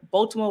Lauderdale,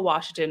 Baltimore,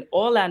 Washington,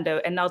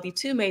 Orlando, and now the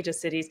two major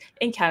cities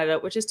in Canada,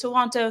 which is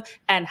Toronto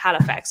and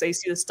Halifax. So you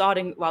see the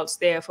starting routes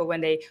there for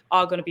when they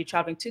are going to be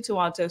traveling to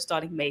Toronto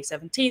starting May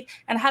 17th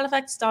and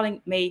Halifax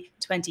starting May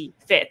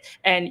 25th.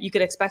 And you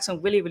could expect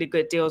some really, really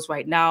good deals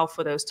right now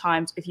for those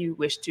times if you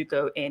wish to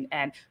go in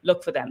and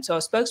look for them. So a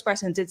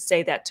spokesperson did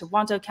say that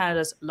Toronto,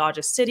 Canada's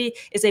largest city,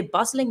 is a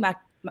bustling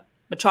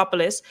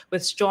metropolis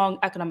with strong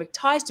economic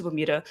ties to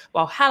Bermuda,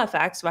 while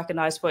Halifax,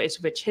 recognized for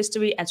its rich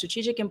history and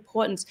strategic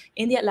importance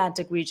in the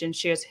Atlantic region,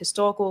 shares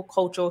historical,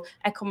 cultural,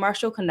 and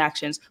commercial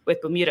connections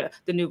with Bermuda.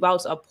 The new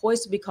routes are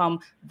poised to become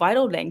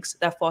vital links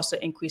that foster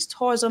increased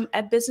tourism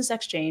and business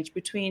exchange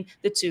between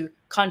the two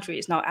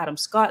countries. Now, Adam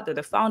Scott,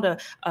 the founder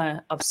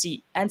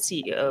and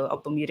CEO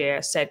of Bermuda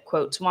Air, said,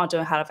 quote, Toronto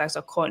and Halifax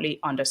are currently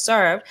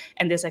underserved,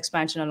 and this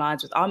expansion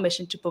aligns with our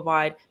mission to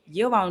provide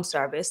year-round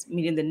service,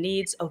 meeting the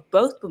needs of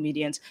both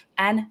Bermudians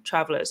and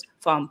travelers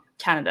from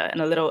Canada.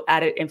 And a little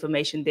added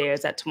information there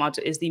is that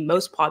Toronto is the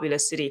most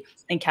populous city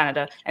in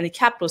Canada and the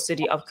capital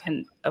city of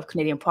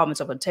Canadian province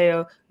of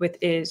Ontario,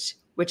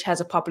 which has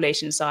a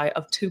population size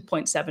of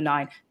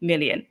 2.79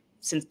 million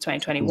since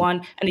 2021,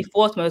 and the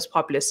fourth most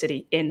populous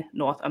city in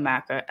North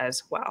America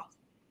as well.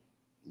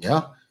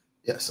 Yeah,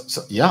 yes,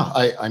 so, yeah.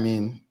 I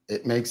mean,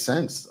 it makes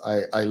sense.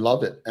 I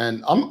love it,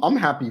 and I'm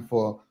happy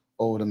for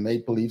the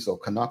Maple Leafs or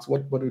Canucks.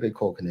 What do they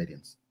call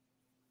Canadians?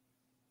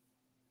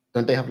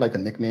 Don't they have like a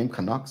nickname,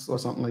 Canucks or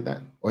something like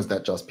that? Or is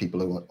that just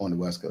people on the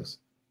West Coast?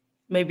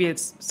 Maybe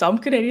it's some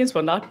Canadians,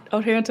 but not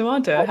out here in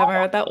Toronto. I haven't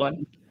heard that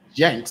one.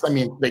 Yanks. I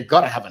mean, they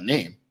gotta have a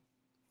name.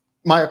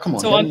 Maya, come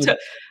on. I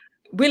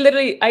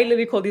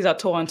literally call these out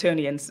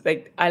Torontonians.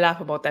 Like, I laugh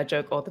about that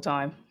joke all the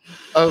time.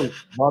 Oh,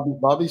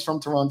 Bobby's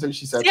from Toronto.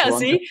 She said, yeah, Toronto.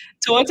 See,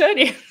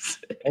 Torontonians.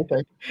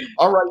 Okay,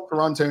 all right,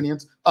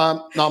 Torontonians.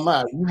 Now,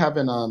 Maya, you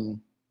haven't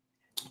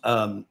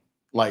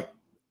like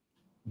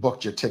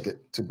booked your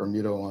ticket to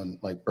Bermuda on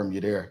like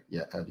BermudAir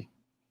yet, have you?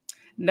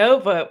 No,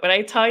 but when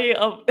I tell you,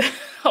 I'm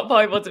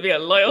probably about to be a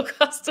loyal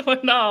customer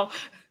now.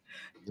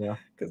 Yeah,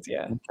 because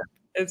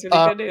it's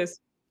really good news.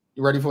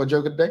 You ready for a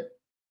joke of the day?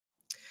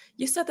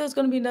 You said there was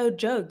going to be no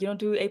joke. You don't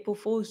do April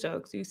Fool's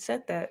jokes. You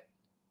said that.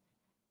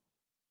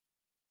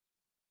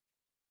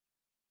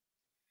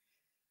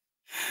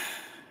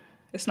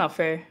 It's not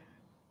fair.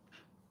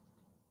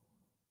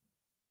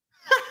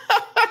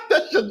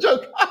 That's your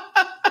joke.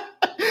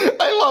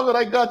 I love it.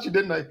 I got you,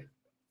 didn't I?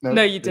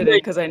 No, you didn't,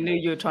 because I knew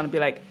you were trying to be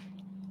like.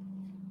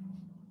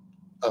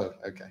 Oh,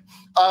 okay.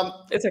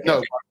 It's okay.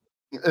 No,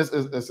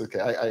 it's okay.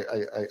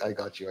 I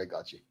got you.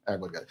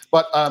 Everybody got it.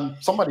 But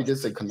somebody did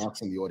say Canucks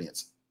in the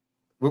audience.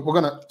 We're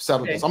gonna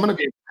settle this. I'm gonna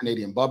go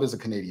Canadian. Bob is a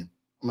Canadian.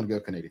 I'm gonna go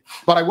Canadian.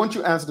 But I want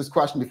you to answer this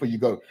question before you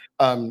go.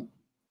 When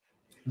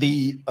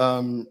we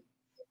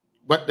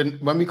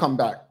come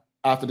back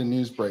after the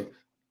news break, I'm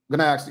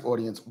gonna ask the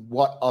audience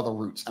what other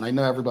routes. And I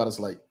know everybody's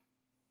like,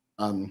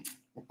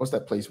 what's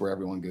that place where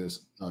everyone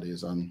goes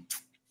nowadays?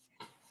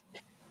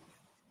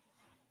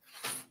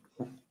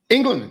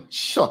 England,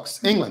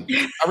 shucks, England.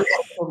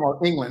 Everybody's talking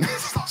about England.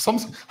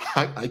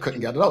 I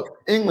couldn't get it out.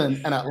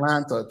 England and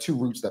Atlanta are two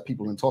routes that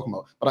people have been talking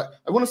about. But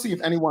I want to see if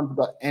anyone's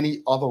got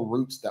any other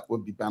routes that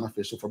would be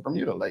beneficial for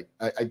Bermuda. Like,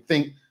 I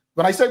think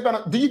when I say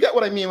do you get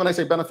what I mean when I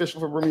say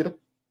beneficial for Bermuda?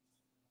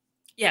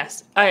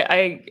 Yes,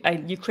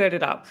 you cleared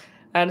it up.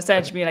 I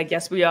understand what you mean. I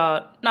guess we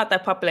are not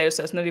that popular,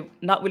 so it's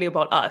not really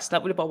about us,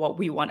 not really about what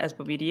we want as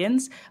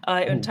Bermudians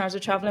in terms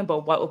of traveling,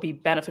 but what will be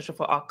beneficial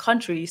for our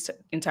countries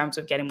in terms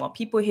of getting more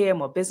people here,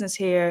 more business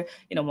here,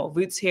 more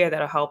routes here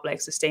that'll help like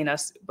sustain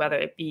us, whether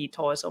it be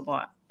tourism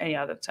or any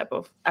other type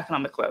of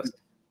economic growth.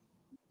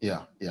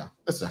 Yeah,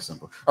 it's that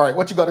simple. All right,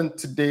 what you got in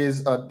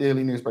today's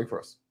daily news break for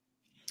us?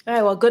 All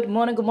right, well, good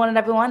morning,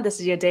 everyone. This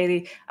is your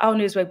daily Our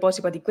News Break brought to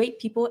you by the great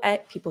people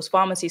at People's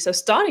Pharmacy. So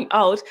starting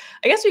out,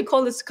 I guess we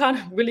call this kind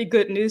of really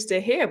good news to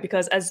hear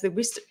because as the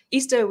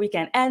Easter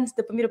weekend ends,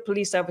 the Bermuda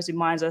Police Service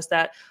reminds us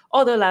that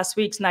although last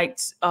week's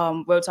night's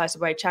roadside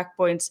sobriety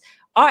checkpoints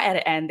are at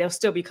an end, they'll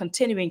still be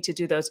continuing to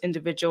do those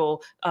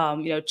individual,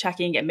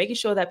 checking and making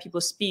sure that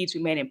people's speeds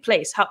remain in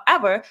place.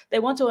 However, they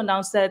want to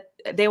announce that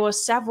there were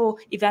several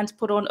events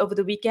put on over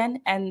the weekend,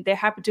 and they're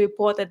happy to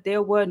report that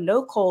there were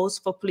no calls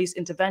for police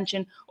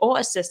intervention or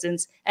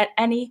assistance at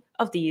any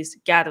of these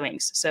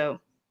gatherings. So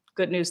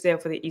good news there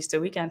for the Easter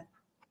weekend.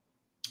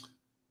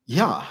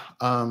 Yeah,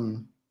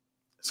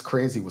 it's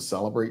crazy we're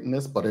celebrating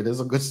this, but it is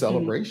a good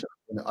celebration.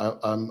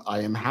 I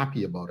am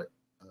happy about it.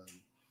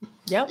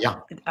 Yep. Yeah,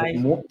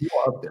 more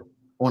out there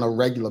on a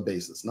regular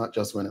basis, not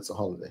just when it's a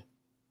holiday.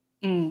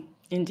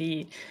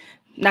 Indeed.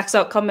 Next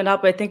up, coming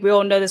up, I think we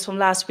all know this from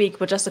last week,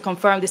 but just to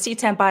confirm, the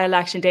C10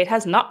 by-election date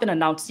has not been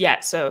announced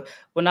yet, so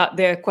we're not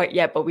there quite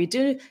yet, but we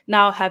do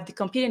now have the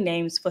competing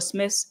names for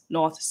Smith's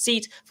North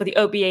seat. For the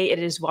OBA, it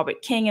is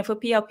Robert King, and for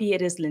PLP,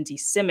 it is Lindsay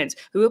Simmons,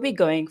 who will be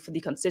going for the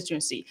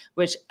constituency,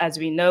 which, as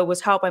we know, was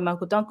held by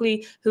Michael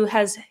Dunkley, who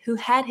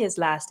had his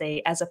last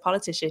day as a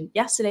politician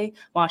yesterday,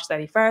 March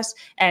 31st,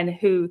 and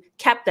who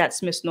kept that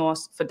Smith's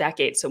North for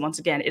decades. So once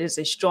again, it is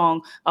a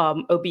strong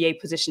OBA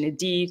position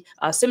indeed,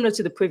 similar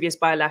to the previous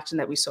by-election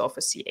that we saw for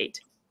C8.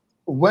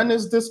 When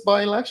is this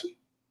by-election?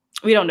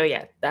 We don't know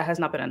yet. That has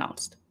not been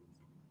announced.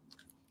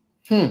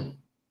 Do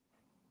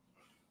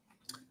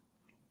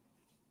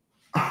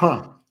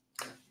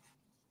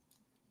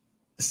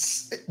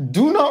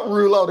not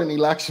rule out an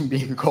election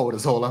being called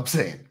is all I'm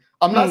saying.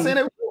 I'm not saying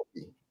it will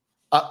be.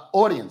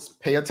 Audience,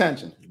 pay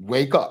attention.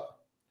 Wake up.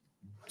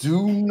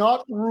 Do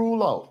not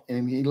rule out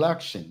an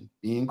election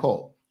being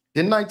called.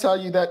 Didn't I tell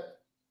you that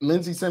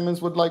Lindsay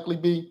Simmons would likely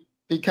be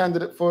the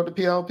candidate for the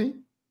PLP?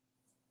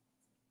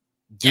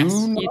 Yes,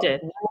 you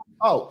did.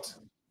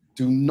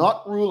 Do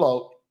not rule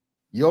out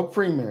your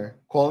premier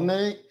calling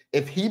it.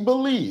 If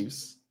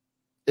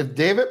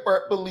David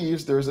Burt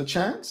believes there's a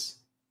chance,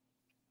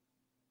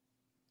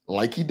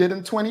 like he did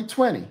in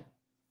 2020,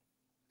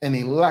 an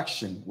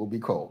election will be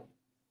called.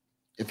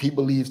 If he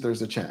believes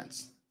there's a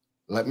chance.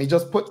 Let me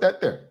just put that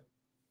there.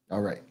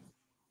 All right.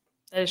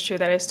 That is true.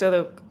 That is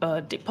still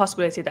a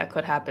possibility that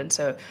could happen.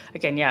 So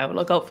again, yeah,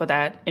 look out for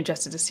that.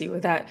 Interested to see where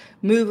that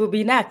move will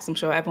be next. I'm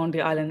sure everyone on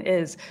the island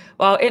is.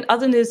 Well, in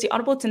other news, the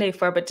Honorable Tanae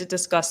Ferber did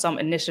discuss some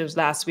initiatives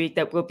last week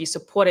that will be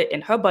supported in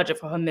her budget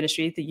for her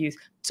ministry, the Youth,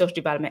 Social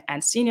Development,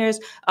 and Seniors.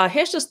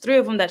 Here's just 3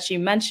 of them that she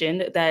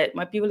mentioned that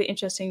might be really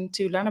interesting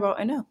to learn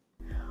about and know.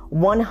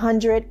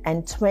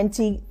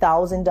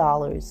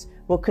 $120,000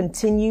 will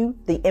continue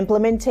the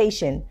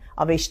implementation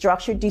of a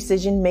structured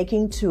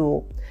decision-making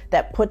tool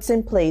that puts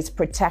in place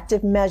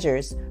protective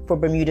measures for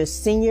Bermuda's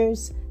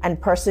seniors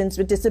and persons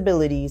with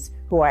disabilities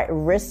who are at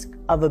risk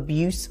of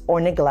abuse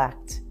or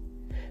neglect.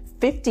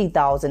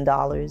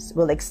 $50,000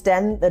 will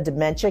extend the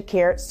Dementia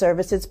Care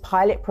Services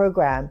pilot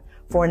program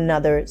for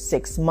another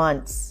 6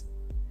 months.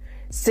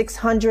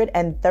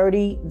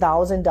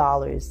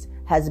 $630,000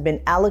 has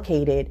been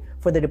allocated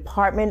for the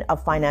Department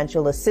of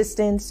Financial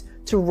Assistance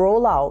to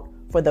roll out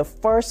for the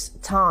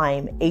first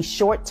time a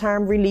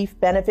short-term relief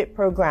benefit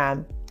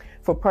program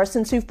for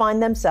persons who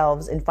find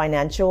themselves in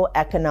financial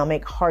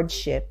economic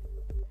hardship.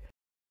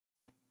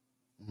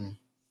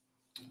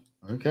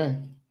 Okay.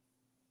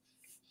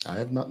 I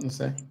have nothing to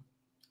say.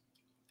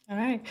 All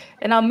right.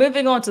 And now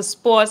moving on to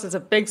sports. There's a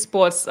big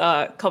sports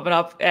coming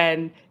up,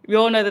 and we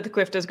all know that the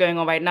Quift is going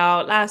on right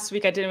now. Last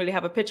week, I didn't really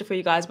have a picture for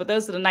you guys, but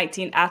those are the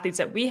 19 athletes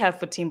that we have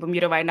for Team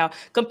Bermuda right now,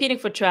 competing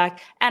for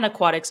track and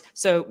aquatics.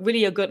 So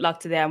really a good luck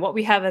to them. What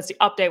we have as the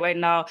update right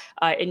now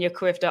in your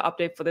Quift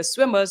update for the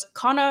swimmers,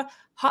 Connor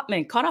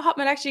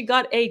Hutman actually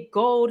got a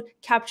gold,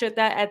 captured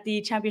that at the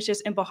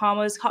championships in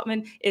Bahamas.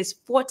 Hutman is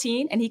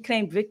 14, and he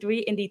claimed victory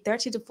in the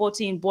 13 to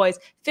 14 boys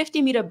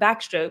 50-meter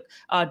backstroke,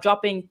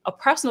 dropping a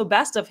personal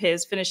best of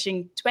his,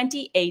 finishing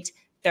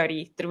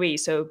 28:33.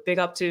 So big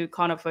up to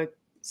Connor for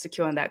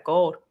securing that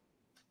gold.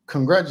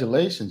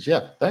 Congratulations.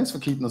 Yeah, thanks for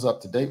keeping us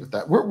up to date with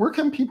that. Where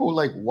can people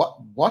like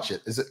watch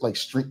it? Is it like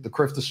the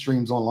Crifter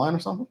streams online or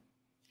something?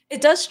 It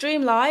does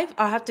stream live.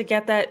 I'll have to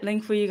get that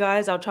link for you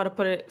guys. I'll try to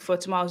put it for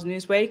tomorrow's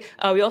Newsway.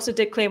 We also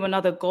did claim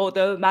another gold,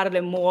 though,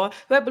 Madeline Moore,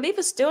 who I believe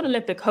is still an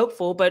Olympic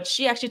hopeful, but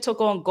she actually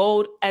took on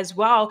gold as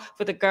well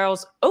for the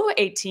girls over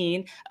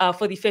 18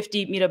 for the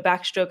 50-meter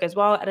backstroke as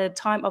well at a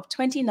time of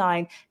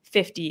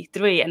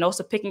 29:53. And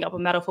also picking up a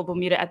medal for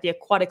Bermuda at the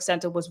Aquatic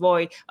Center was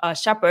Roy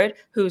Shepard,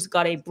 who's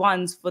got a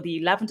bronze for the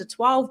 11 to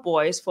 12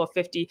 boys for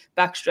 50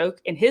 backstroke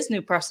in his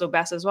new personal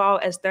best as well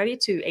as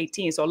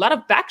 32:18. So a lot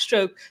of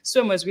backstroke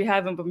swimmers we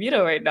have in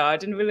Bermuda right now. I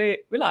didn't really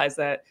realize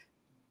that.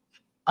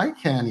 I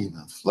can't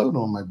even float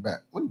on my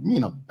back. What do you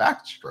mean a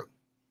backstroke?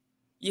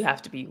 You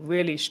have to be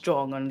really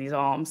strong on these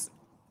arms.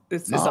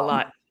 It's a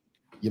lot.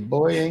 Your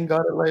boy ain't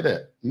got it like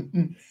that.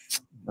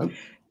 Nope.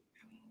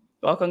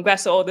 Well,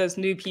 congrats to all those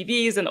new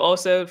PBs and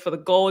also for the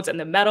golds and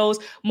the medals.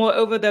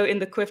 Moreover, though, in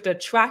the Quifter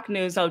track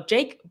news, now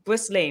Jake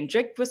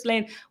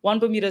Bristlane won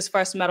Bermuda's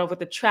first medal with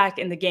the track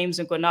in the games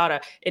in Grenada,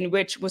 in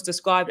which was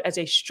described as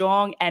a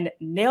strong and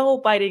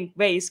nail-biting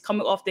race.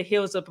 Coming off the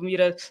heels of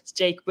Bermuda's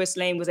Jake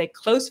Bristlane was a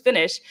close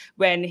finish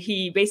when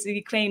he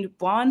basically claimed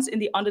bronze in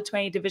the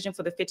under-20 division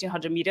for the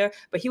 1500 meter,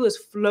 but he was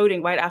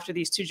floating right after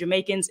these two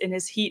Jamaicans in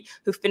his heat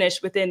who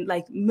finished within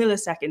like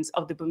milliseconds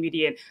of the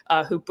Bermudian,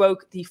 who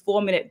broke the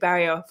 4-minute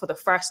barrier for the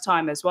first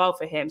time as well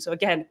for him. So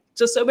again,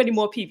 just so many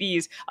more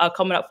PBs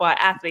coming up for our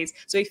athletes.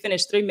 So he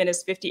finished 3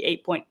 minutes,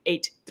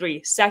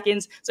 58.83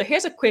 seconds. So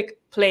here's a quick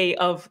play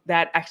of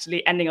that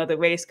actually ending of the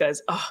race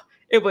because,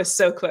 it was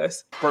so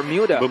close.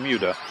 Bermuda.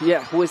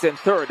 Yeah, who is in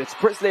third? It's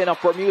Bristlane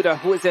of Bermuda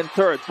who is in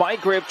third.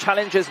 Bygrave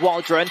challenges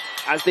Waldron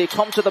as they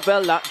come to the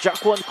bell lap.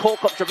 Jacqueline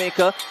Coke of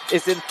Jamaica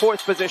is in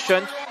fourth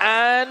position.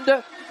 And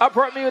a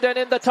Bermudan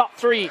in the top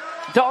three.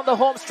 Down the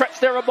home stretch,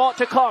 they're about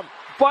to come.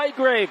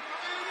 Bygrave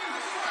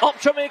up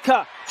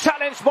Jamaica,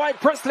 challenged by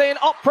Bristlane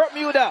up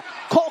Bermuda.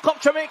 Coke up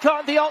Jamaica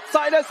on the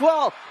outside as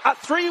well. A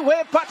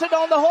three-way battle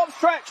down the home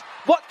stretch.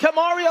 But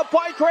Kamaria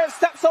Bygrave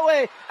steps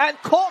away and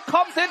Coke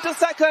comes into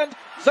second.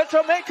 The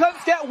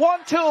Jamaicans get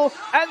 1-2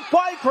 and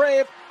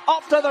Bygrave,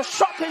 after the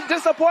shocking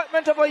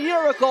disappointment of a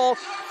year ago,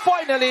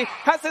 finally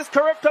has his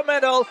Carifta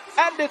medal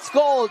and it's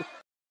gold.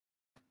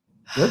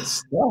 Good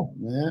stuff,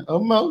 man.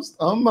 Almost,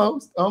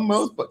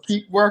 but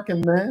keep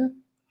working, man.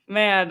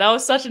 Man, that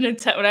was such an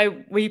intense. When I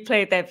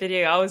replayed that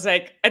video, I was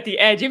like at the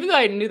edge, even though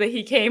I knew that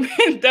he came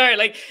in third.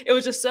 Like it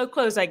was just so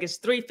close. Like it's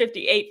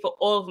 3:58 for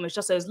all of them. It's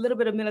just there's a little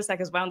bit of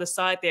milliseconds around the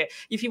side there.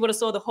 If you would have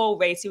saw the whole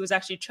race, he was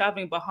actually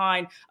traveling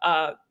behind.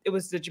 It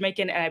was the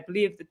Jamaican and I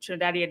believe the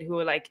Trinidadian who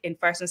were like in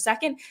first and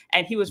second,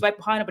 and he was right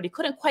behind him, but he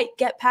couldn't quite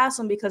get past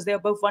them because they were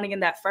both running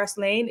in that first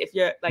lane. If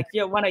you're a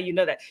runner, you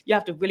know that you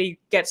have to really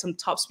get some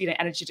top speed and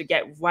energy to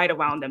get right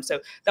around them. So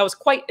that was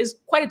quite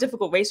a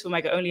difficult race for him.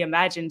 I could only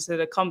imagine. So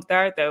to come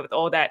third though, with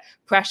all that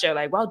pressure,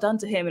 like well done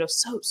to him. It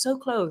was so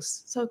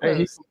close. Hey,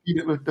 he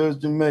competed with those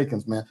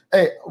Jamaicans, man.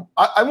 Hey,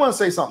 I want to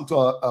say something to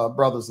our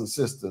brothers and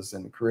sisters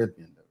in the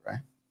Caribbean, right?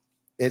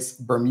 It's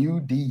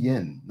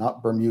Bermudian,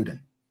 not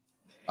Bermudan.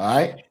 All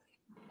right,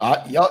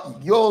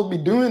 y'all be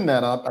doing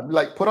that. I'd be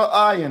like, put an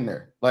I in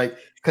there, like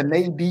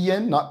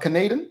Canadian, not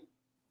Canadian,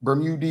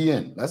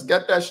 Bermudian. Let's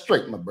get that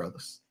straight, my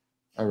brothers.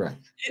 All right.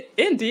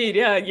 Indeed,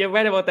 yeah, you're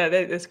right about that.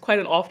 It's quite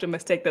an often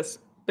mistake that's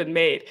been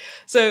made.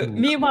 So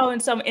meanwhile, in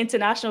some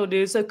international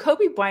news, so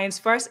Kobe Bryant's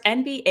first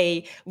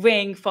NBA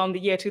ring from the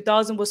year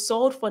 2000 was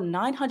sold for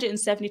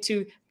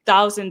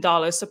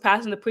 $972,000,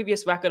 surpassing the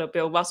previous record of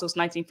Bill Russell's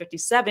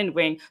 1957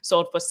 ring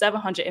sold for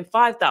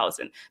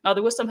 $705,000. Now,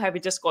 there was some heavy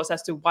discourse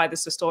as to why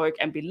this historic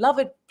and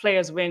beloved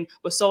player's ring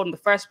was sold in the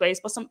first place,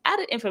 but some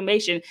added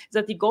information is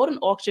that the Golden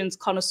Auctions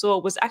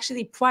connoisseur was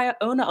actually the prior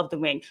owner of the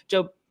ring.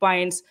 Joe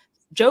Bryant,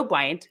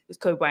 who's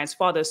Kobe Bryant's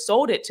father,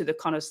 sold it to the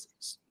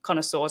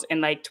connoisseurs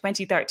in like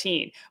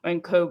 2013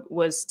 when Kobe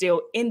was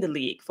still in the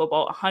league for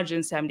about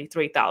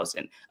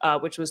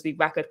 $173,000, which was the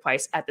record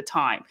price at the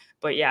time.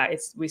 But yeah,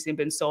 it's recently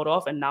been sold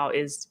off and now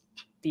is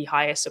the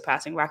highest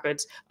surpassing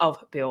records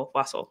of Bill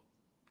Russell.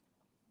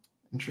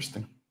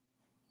 Interesting.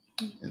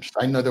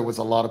 I know there was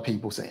a lot of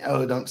people saying,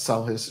 "Oh, don't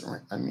sell his."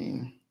 I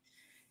mean,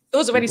 it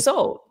was already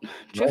sold,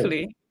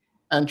 truthfully. Right.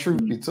 And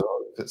truth be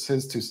told,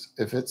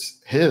 if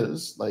it's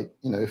his, like,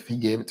 you know, if he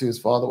gave it to his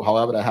father,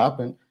 however that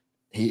happened,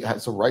 he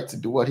has a right to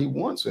do what he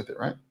wants with it,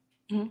 right?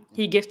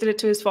 He gifted it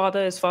to his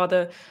father. His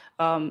father,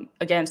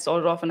 again,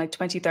 sold it off in like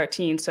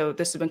 2013. So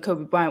this is when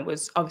Kobe Bryant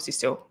was obviously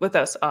still with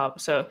us.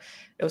 So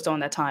it was on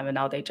that time, and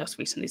now they just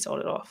recently sold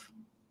it off.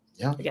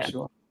 Yeah, again.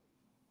 Sure.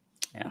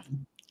 Yeah.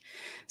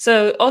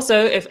 So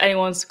also, if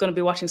anyone's going to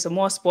be watching some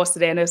more sports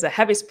today, I know it's a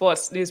heavy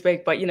sports news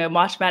break, but, you know,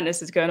 March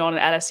Madness is going on,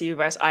 and LSU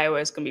versus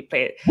Iowa is going to be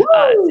played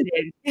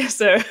today.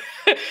 So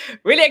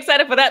really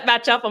excited for that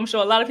matchup. I'm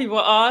sure a lot of people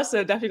are.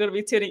 So definitely going to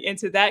be tuning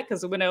into that, because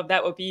the winner of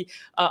that will be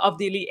of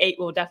the Elite Eight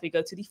will definitely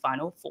go to the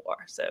Final Four.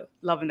 So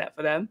loving that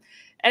for them.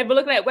 And we're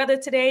looking at weather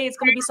today. It's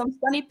going to be some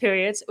sunny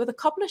periods with a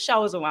couple of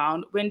showers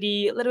around,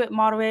 windy, a little bit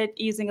moderate,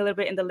 easing a little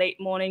bit in the late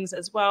mornings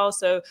as well.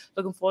 So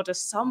looking forward to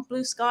some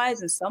blue skies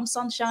and some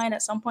sunshine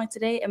at some point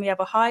today. And we have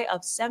a high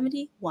of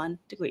 71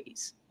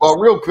 degrees. Well,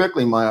 real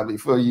quickly, Maya,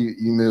 before you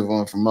move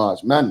on from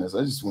March Madness,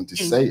 I just want to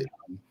say it.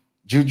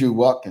 Juju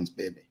Watkins,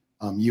 baby,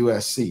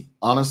 USC.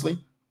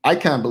 Honestly, I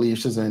can't believe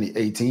she's only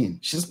 18.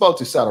 She's about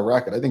to set a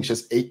record. I think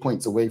she's 8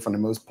 points away from the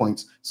most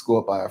points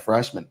scored by a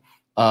freshman.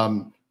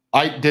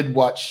 I did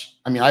watch,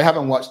 I mean, I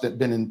haven't watched it,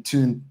 been in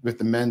tune with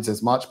the men's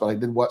as much, but I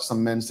did watch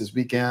some men's this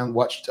weekend,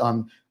 watched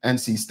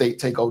NC State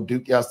take out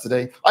Duke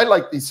yesterday. I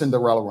like these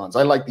Cinderella runs.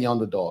 I like the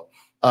underdog.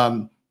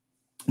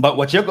 But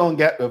what you're going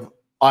to get with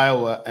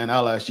Iowa and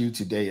LSU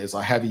today is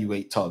a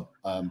heavyweight tug.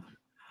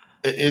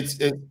 It's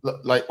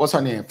like, what's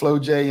her name? Flo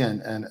J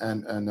and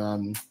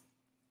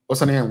what's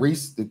her name?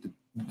 Reese?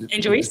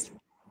 Angel Reese?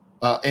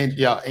 And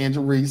yeah,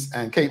 Angel Reese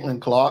and Caitlin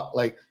Clark.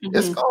 Like,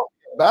 it's going to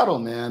be a battle,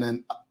 man.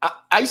 And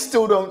I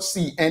still don't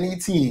see any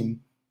team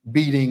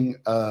beating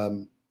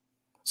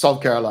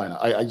South Carolina.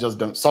 I just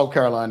don't. South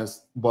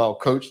Carolina's well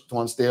coached,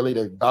 Dwan Staley.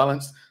 They're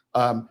balanced.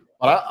 But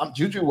I'm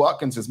Juju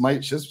Watkins is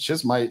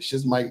she's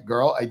my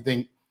girl. I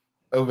think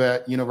over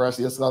at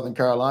University of Southern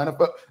Carolina.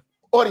 But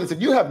audience,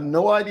 if you have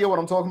no idea what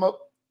I'm talking about,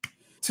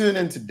 tune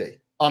in today.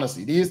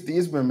 Honestly,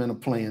 these women are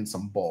playing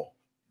some ball.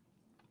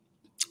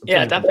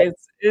 Yeah, definitely.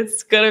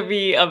 It's gonna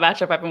be a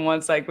matchup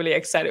everyone's like really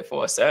excited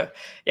for. So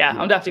yeah,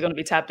 I'm definitely gonna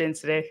be tapped in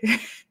today.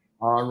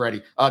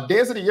 Alrighty.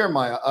 Days of the year,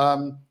 Maya.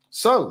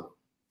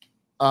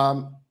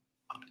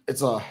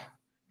 It's a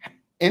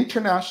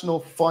International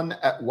Fun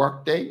at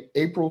Work Day,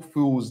 April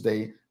Fool's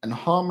Day, and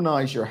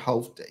Harmonize Your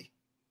Health Day.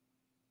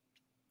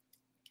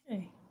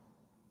 Okay.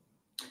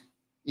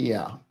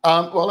 Yeah.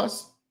 Well,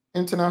 that's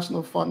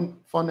International Fun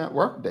at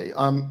Work Day.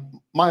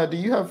 Maya, do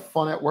you have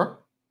fun at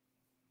work?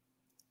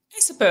 I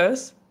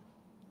suppose.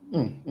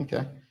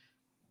 Okay.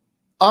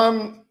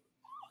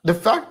 The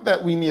fact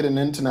that we need an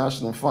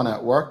International Fun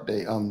at Work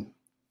Day,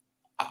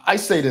 I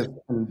say this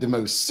in the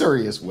most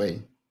serious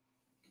way.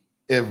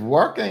 If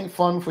work ain't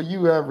fun for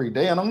you every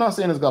day, and I'm not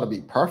saying it's got to be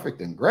perfect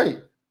and great,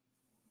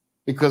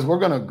 because we're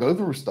going to go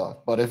through stuff,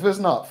 but if it's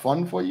not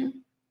fun for you,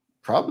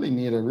 probably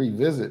need to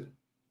revisit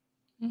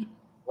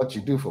what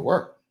you do for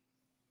work.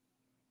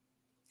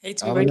 Hate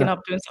to be waking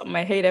up doing something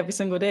I hate every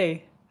single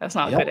day. That's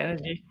not good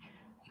energy.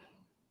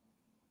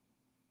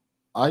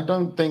 I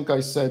don't think I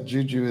said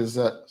Juju is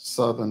at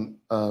Southern,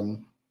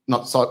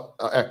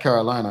 at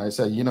Carolina. I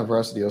said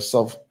University of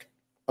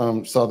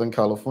Southern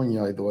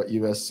California, I thought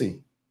USC.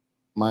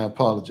 My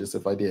apologies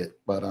if I did,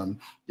 but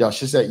yeah,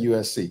 she's at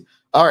USC.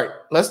 All right,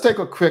 let's take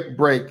a quick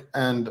break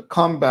and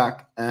come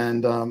back,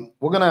 and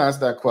we're gonna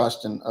ask that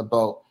question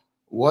about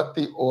what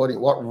the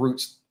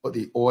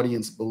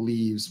audience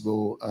believes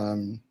will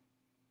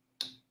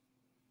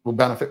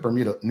benefit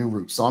Bermuda, new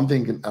routes. So I'm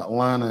thinking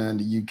Atlanta and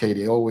the UK,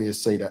 they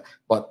always say that,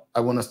 but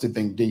I want us to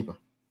think deeper.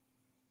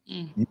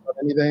 You got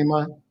anything in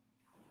mind?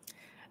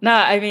 No,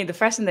 I mean, the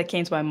first thing that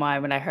came to my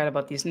mind when I heard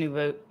about these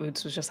new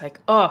routes was just like,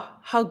 oh,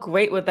 how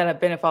great would that have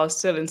been if I was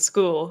still in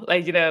school?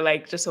 Like, you know,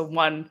 like just a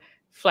one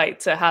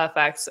flight to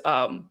Halifax.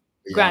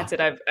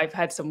 Granted, I've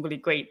had some really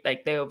great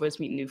like layovers,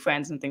 meeting new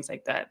friends and things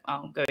like that,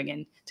 going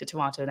into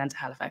Toronto and then to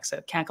Halifax, so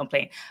can't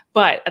complain.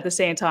 But at the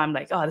same time,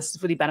 like, oh, this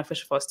is really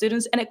beneficial for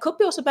students, and it could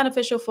be also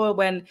beneficial for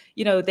when,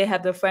 you know, they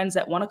have their friends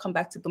that want to come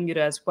back to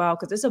Bermuda as well,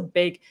 because it's a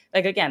big,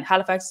 like, again,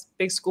 Halifax,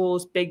 big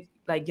schools, big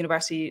like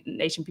university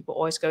nation, people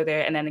always go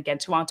there, and then again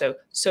Toronto,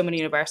 so many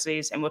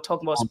universities, and we're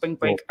talking about spring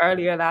break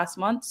earlier last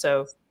month,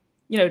 so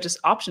you know, just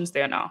options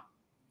there now.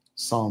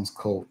 Sounds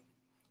cool.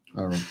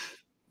 All right.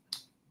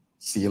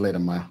 See you later,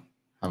 Maya.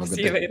 Have a good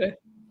day. See you later.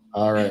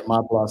 All right, my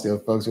pleasure,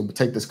 folks. We'll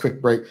take this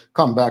quick break,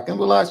 come back, and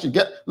we'll ask you,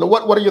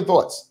 what are your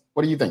thoughts?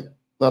 What do you think?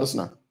 Let us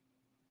know.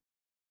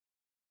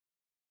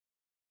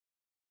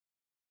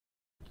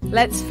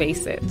 Let's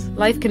face it,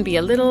 life can be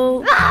a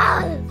little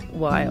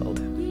wild,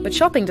 but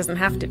shopping doesn't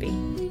have to be.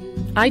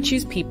 I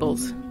choose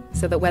People's.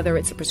 so that whether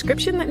it's a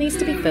prescription that needs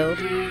to be filled,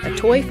 a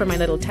toy for my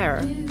little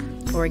terror,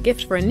 or a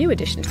gift for a new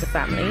addition to the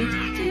family,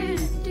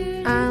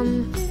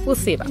 we'll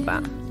see about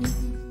that.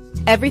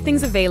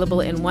 Everything's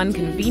available in one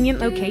convenient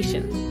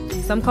location.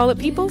 Some call it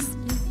People's.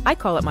 I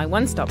call it my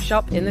one-stop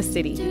shop in the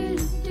city.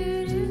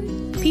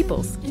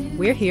 People's,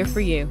 we're here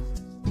for you.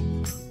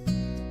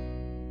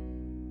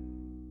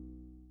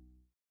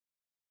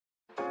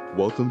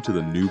 Welcome to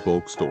the new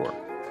bulk store,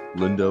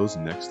 Lindo's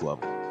Next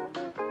Level.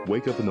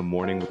 Wake up in the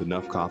morning with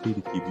enough coffee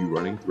to keep you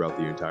running throughout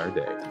the entire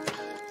day.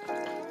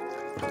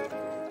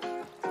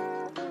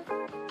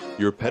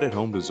 Your pet at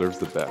home deserves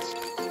the best.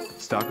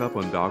 Stock up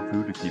on dog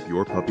food to keep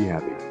your puppy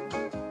happy.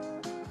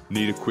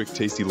 Need a quick,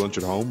 tasty lunch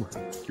at home?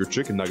 Your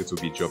chicken nuggets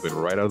will be jumping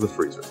right out of the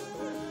freezer.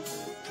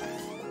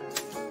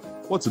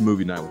 What's a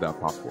movie night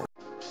without popcorn?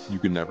 You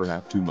can never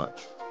have too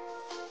much.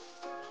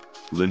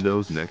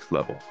 Lindo's Next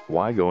Level.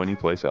 Why go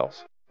anyplace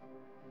else?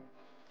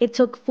 It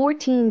took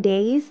 14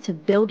 days to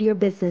build your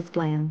business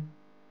plan.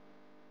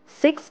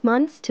 6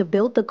 months to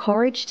build the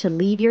courage to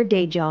leave your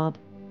day job.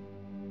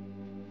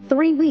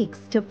 3 weeks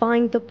to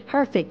find the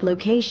perfect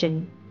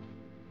location.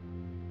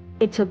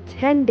 It took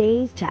 10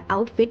 days to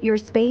outfit your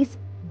space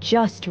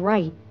just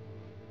right.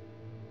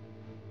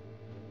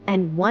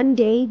 And 1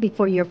 day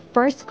before your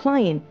first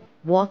client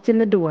walked in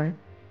the door.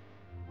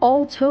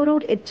 All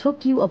totaled, it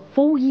took you a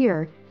full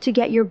year to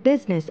get your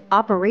business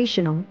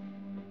operational.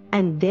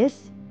 And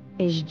this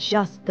is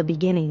just the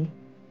beginning.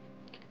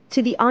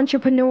 To the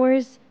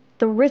entrepreneurs,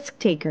 the risk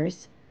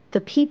takers,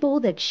 the people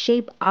that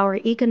shape our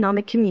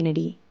economic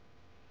community,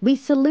 we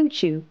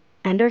salute you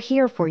and are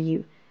here for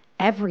you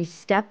every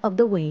step of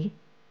the way.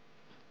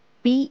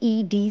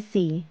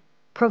 BEDC,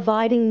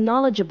 providing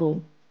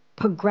knowledgeable,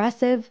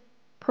 progressive,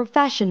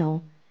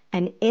 professional,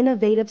 and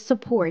innovative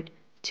support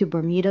to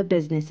Bermuda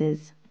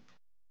businesses.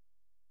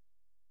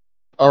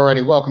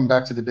 Alrighty, welcome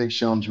back to the Big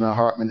Show. I'm Jamal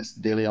Hartman. It's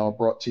the Daily Hour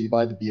brought to you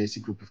by the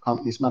BAC Group of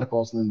Companies,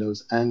 Medicals,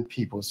 Lindo's, and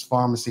People's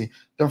Pharmacy.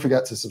 Don't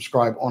forget to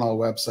subscribe on our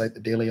website,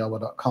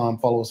 thedailyhour.com.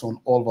 Follow us on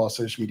all of our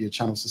social media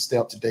channels to stay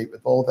up to date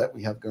with all that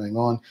we have going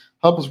on.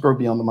 Help us grow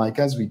beyond the mic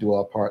as we do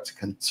our part to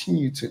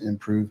continue to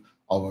improve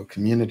our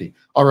community.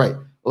 All right,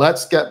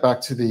 let's get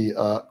back to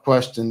the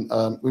question.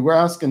 We were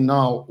asking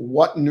now,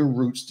 what new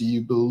routes do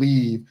you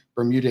believe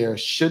BermudAir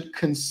should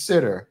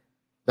consider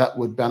that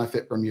would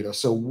benefit Bermuda?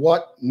 So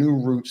what new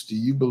routes do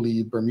you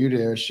believe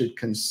BermudAir should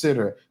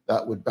consider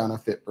that would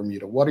benefit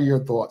Bermuda? What are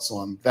your thoughts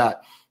on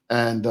that?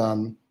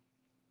 And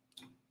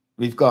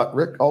we've got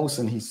Rick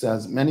Olson. He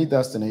says, many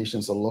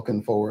destinations are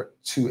looking forward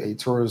to a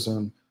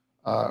tourism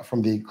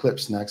from the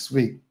eclipse next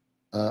week.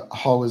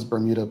 How is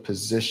Bermuda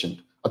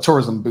positioned? A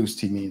tourism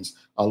boost, he means.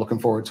 Looking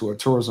forward to a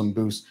tourism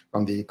boost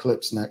from the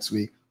eclipse next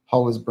week.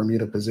 How is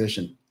Bermuda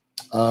positioned?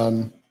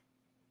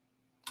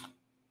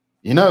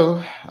 You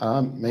know,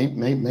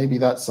 maybe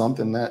that's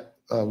something that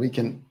we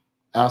can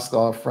ask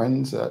our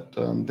friends at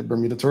the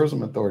Bermuda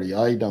Tourism Authority.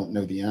 I don't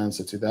know the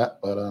answer to that,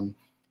 but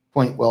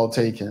point well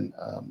taken,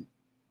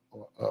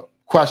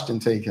 question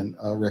taken,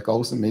 Rick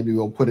Olson. Maybe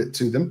we'll put it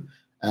to them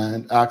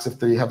and ask if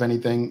they have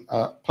anything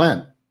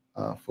planned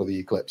for the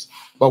eclipse.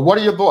 But what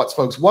are your thoughts,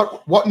 folks?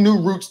 What new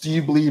routes do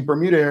you believe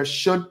BermudAir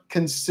should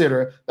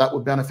consider that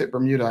would benefit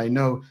Bermuda? I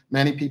know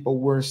many people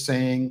were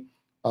saying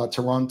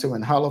Toronto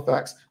and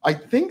Halifax. I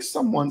think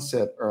someone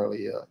said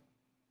earlier,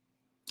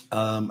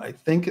 I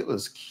think it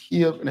was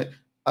Kia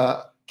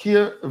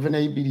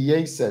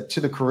BDA said to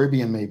the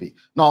Caribbean maybe.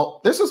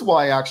 Now, this is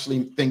why I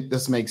actually think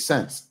this makes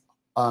sense.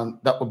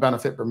 That would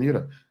benefit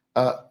Bermuda.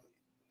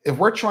 If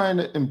we're trying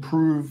to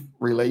improve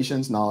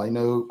relations, now I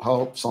know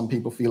how some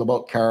people feel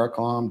about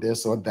CARICOM,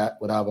 this or that,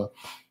 whatever,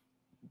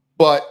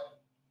 but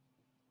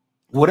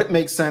would it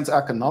make sense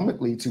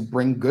economically to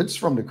bring goods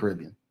from the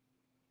Caribbean?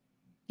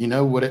 You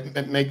know, would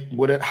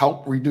it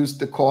help reduce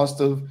the cost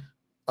of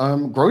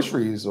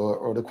groceries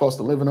or the cost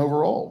of living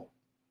overall?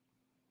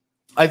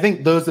 I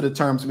think those are the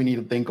terms we need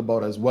to think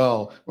about as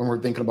well when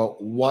we're thinking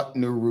about what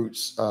new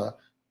routes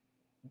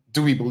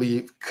do we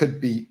believe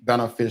could be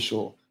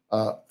beneficial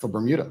for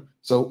Bermuda.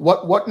 So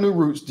what new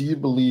routes do you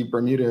believe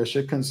BermudAir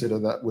should consider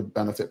that would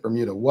benefit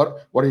Bermuda?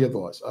 What are your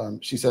thoughts?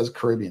 She says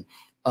Caribbean.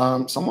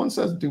 Someone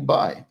says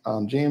Dubai.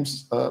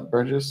 James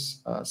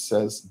Burgess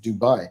says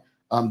Dubai.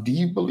 Do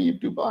you believe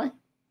Dubai?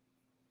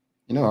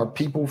 You know, are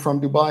people from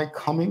Dubai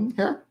coming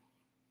here?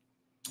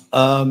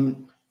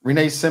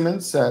 Renee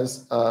Simmons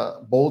says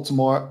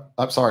Baltimore.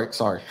 I'm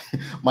sorry,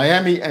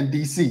 Miami and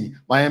DC.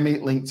 Miami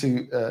linked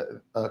to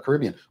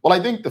Caribbean. Well,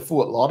 I think the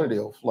Fort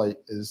Lauderdale flight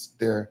is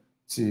there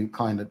to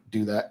kind of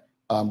do that.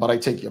 But I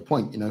take your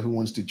point. You know, who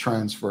wants to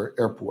transfer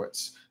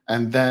airports?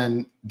 And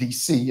then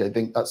DC. I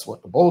think that's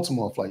what the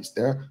Baltimore flight's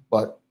there.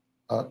 But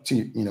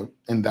to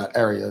in that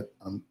area,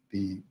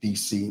 the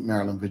DC,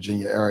 Maryland,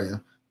 Virginia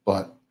area.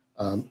 But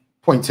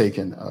point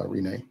taken,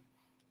 Renee.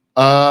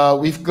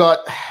 We've got,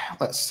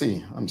 let's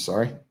see, I'm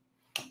sorry.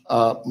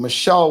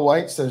 Michelle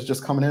White says,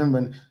 just coming in,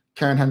 when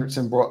Karen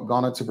Hendrickson brought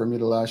Ghana to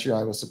Bermuda last year,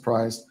 I was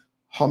surprised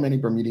how many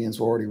Bermudians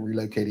were already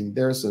relocating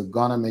there. So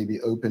Ghana may be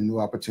open new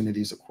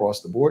opportunities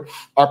across the board.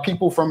 Are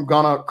people from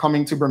Ghana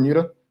coming to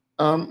Bermuda?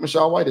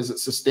 Michelle White? Is it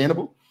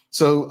sustainable?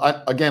 So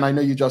again, I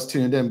know you just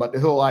tuned in, but the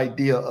whole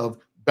idea of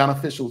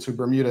beneficial to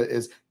Bermuda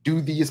is, do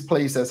these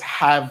places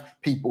have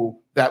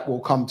people that will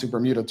come to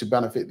Bermuda to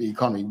benefit the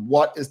economy?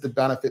 What is the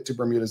benefit to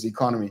Bermuda's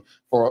economy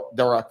for a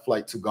direct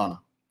flight to Ghana?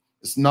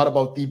 It's not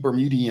about the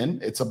Bermudian,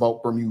 it's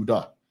about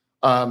Bermuda.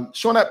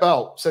 Shawnette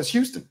Bell says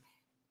Houston.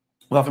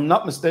 Well, if I'm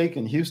not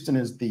mistaken, Houston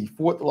is the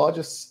 4th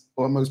largest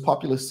or most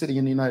populous city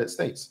in the United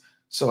States.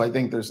 So I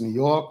think there's New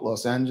York,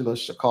 Los Angeles,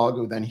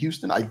 Chicago, then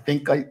Houston. I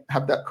think I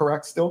have that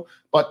correct still,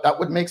 but that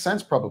would make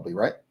sense probably,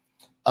 right?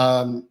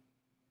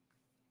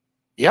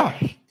 Yeah,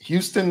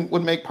 Houston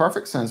would make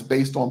perfect sense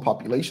based on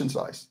population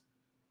size.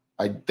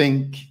 I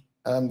think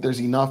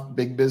there's enough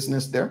big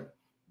business there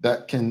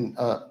that can,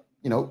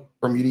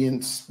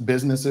 Bermudians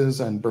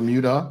businesses and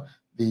Bermuda,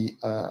 the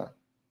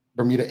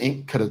Bermuda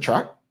Inc. could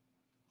attract.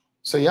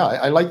 So yeah,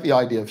 I like the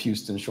idea of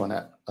Houston,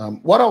 Shawnette.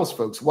 What else,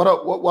 folks? What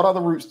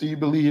other routes do you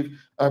believe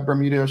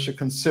Bermuda should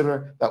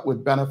consider that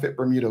would benefit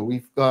Bermuda?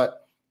 We've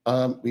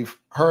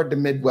heard the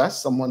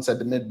Midwest. Someone said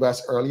the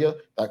Midwest earlier.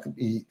 That could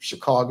be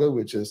Chicago,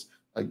 which is,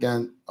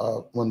 again,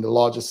 one of the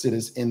largest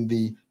cities in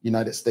the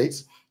United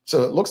States.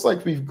 So it looks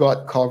like we've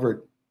got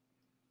covered,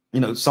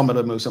 some of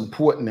the most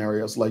important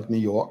areas like New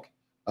York,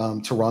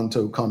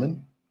 Toronto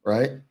coming,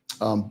 right?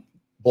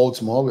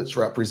 Baltimore, which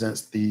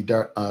represents the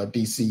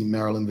DC,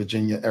 Maryland,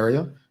 Virginia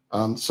area.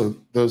 So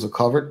those are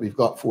covered. We've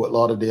got Fort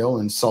Lauderdale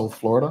in South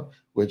Florida,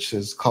 which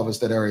covers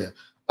that area.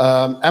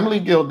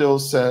 Emily Gildill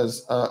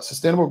says,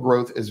 sustainable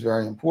growth is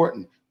very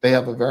important. They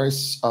have a very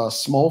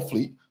small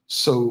fleet.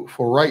 So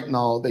for right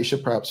now, they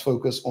should perhaps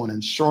focus on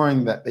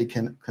ensuring that they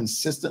can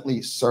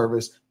consistently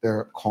service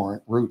their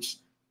current routes.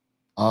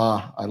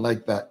 I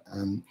like that.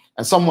 And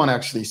someone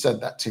actually said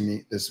that to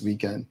me this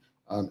weekend,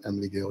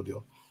 Emily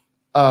Gildill.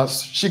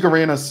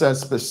 Shigarena says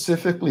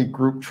specifically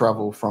group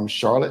travel from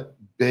Charlotte,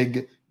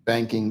 big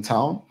banking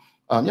town.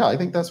 Yeah, I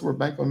think that's where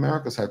Bank of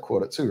America's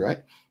headquartered too, right?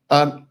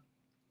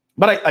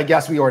 But I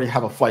guess we already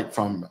have a flight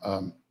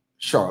from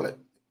Charlotte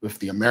with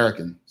the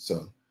American.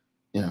 So,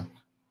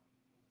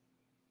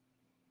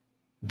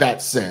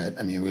 that said,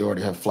 I mean, we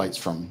already have flights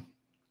from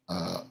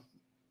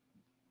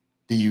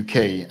the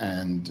UK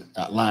and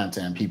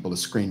Atlanta, and people are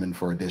screaming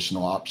for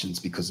additional options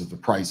because of the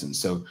pricing.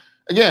 So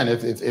again,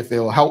 if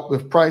they'll help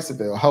with price, if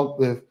they'll help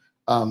with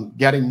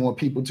getting more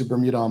people to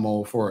Bermuda, I'm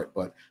all for it.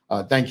 But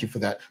thank you for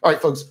that. All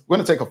right, folks, we're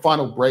going to take a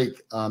final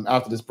break.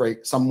 After this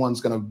break,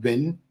 someone's going to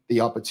win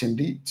the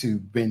opportunity to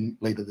win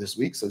later this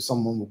week. So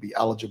someone will be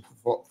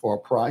eligible for a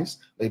prize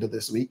later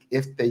this week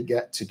if they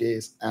get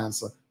today's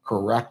answer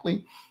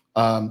correctly.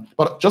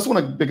 But just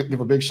want to give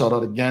a big shout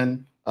out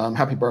again.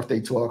 Happy birthday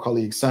to our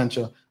colleague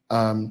Sancha.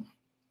 And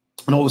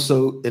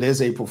also, it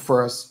is April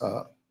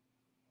 1st,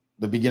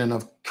 the beginning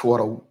of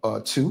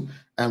Q2.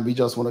 And we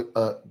just want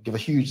to give a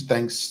huge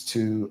thanks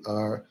to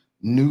our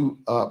new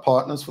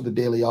partners for the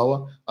Daily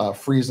Hour,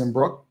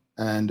 Friesenbrook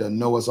and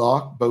Noah's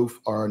Ark. Both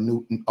are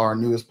our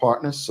newest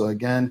partners. So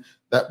again,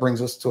 that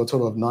brings us to a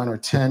total of 9 or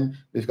 10.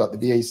 We've got the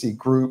BAC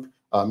Group,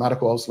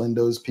 Medical House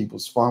Lindos,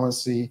 People's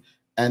Pharmacy,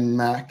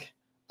 NMAC,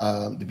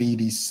 the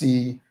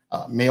BDC,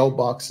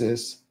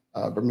 Mailboxes,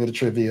 Bermuda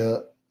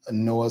Trivia,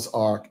 Noah's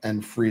Ark,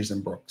 and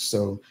Friesenbrook.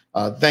 So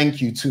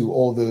thank you to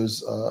all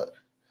those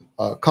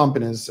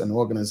companies and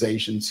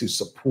organizations who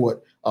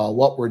support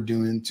what we're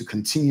doing to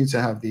continue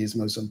to have these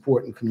most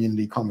important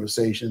community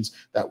conversations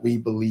that we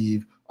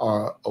believe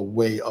are a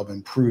way of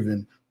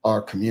improving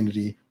our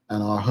community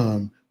and our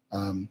home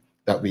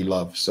that we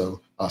love.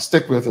 So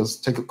stick with us,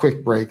 take a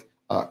quick break,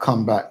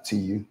 come back to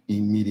you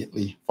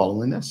immediately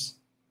following this.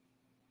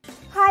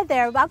 Hi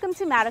there, welcome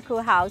to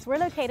Medical House. We're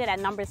located at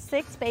number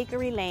 6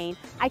 Bakery Lane.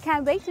 I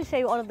can't wait to show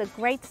you all of the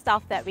great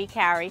stuff that we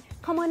carry.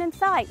 Come on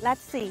inside,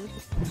 let's see.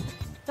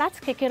 Let's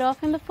kick it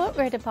off in the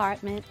footwear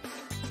department.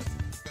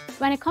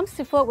 When it comes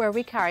to footwear,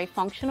 we carry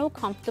functional,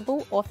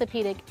 comfortable,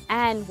 orthopedic,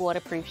 and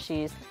waterproof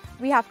shoes.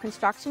 We have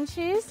construction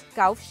shoes,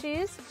 golf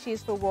shoes,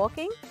 shoes for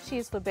walking,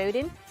 shoes for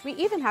boating. We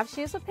even have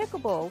shoes for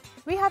pickleball.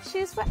 We have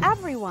shoes for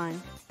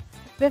everyone.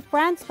 With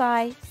brands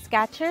by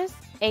Skechers,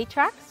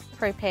 Atrax,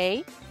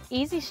 Propay,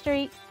 Easy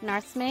Street,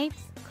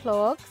 Nursemates,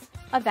 Clogs,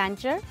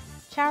 Avenger,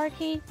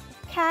 Cherokee,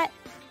 Cat,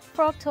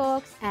 Frog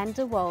Talks, and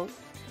DeWalt.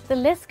 The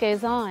list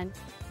goes on.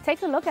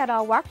 Take a look at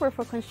our workwear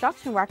for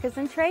construction workers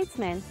and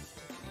tradesmen.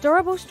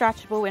 Durable,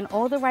 stretchable in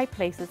all the right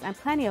places, and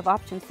plenty of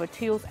options for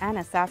tools and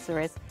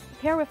accessories.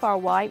 Pair with our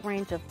wide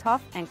range of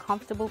tough and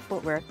comfortable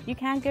footwear. You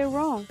can't go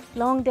wrong.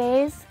 Long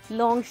days,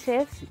 long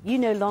shifts, you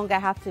no longer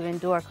have to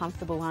endure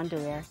comfortable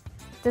underwear.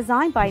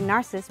 Designed by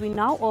nurses, we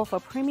now offer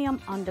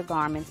premium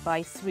undergarments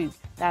by Swoop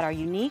that are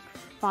unique,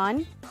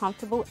 fun,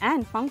 comfortable,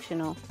 and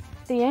functional.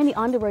 The only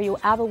underwear you'll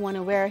ever want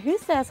to wear. Who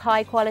says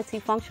high-quality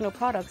functional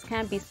products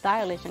can't be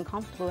stylish and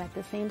comfortable at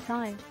the same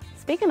time?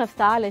 Speaking of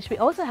stylish, we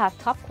also have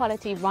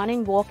top-quality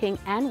running, walking,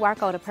 and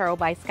workout apparel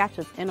by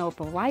Skechers in a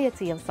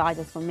variety of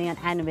sizes for men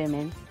and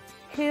women.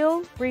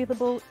 Cool,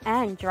 breathable,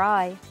 and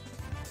dry.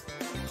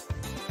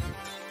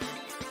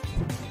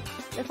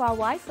 With our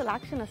wide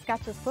selection of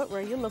Skechers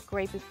footwear, you'll look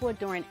great before,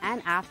 during,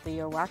 and after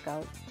your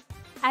workout.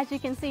 As you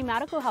can see,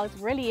 Medical House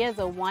really is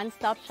a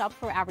one-stop shop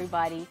for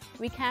everybody.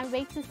 We can't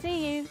wait to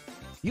see you.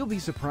 You'll be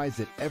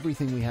surprised at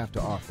everything we have to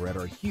offer at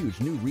our huge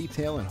new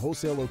retail and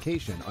wholesale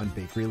location on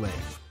Bakery Lane.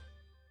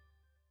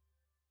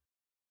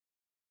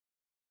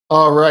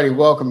 All righty,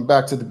 welcome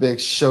back to the big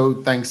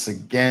show. Thanks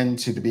again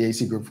to the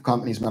BAC Group of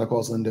Companies, Medical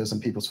House Lenders,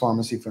 and People's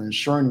Pharmacy for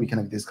ensuring we can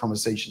have these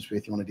conversations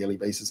with you on a daily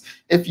basis.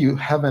 If you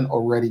haven't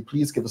already,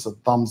 please give us a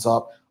thumbs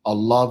up, a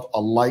love,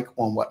 a like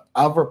on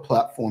whatever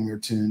platform you're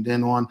tuned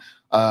in on.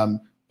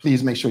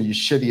 Please make sure you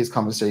share these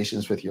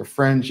conversations with your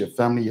friends, your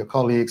family, your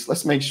colleagues.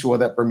 Let's make sure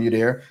that Bermuda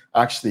Air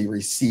actually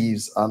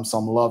receives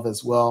some love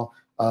as well.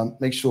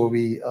 Make sure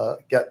we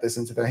get this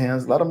into their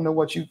hands. Let them know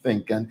what you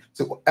think. And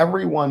to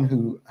everyone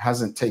who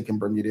hasn't taken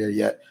Bermuda Air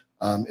yet,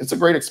 it's a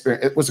great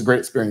experience. It was a great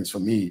experience for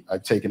me.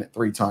 I've taken it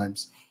 3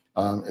 times.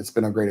 It's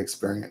been a great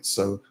experience.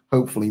 So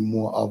hopefully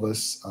more of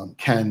us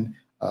can,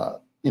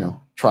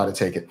 try to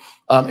take it.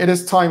 It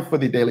is time for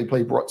the Daily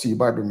Play, brought to you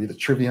by Bermuda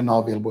Trivia, now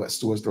available at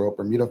stores throughout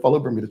Bermuda. Follow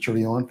Bermuda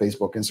Trivia on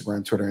Facebook,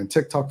 Instagram, Twitter, and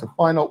TikTok to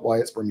find out why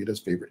it's Bermuda's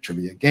favorite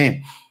trivia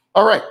game.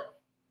 All right.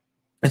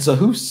 And so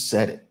who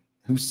said it?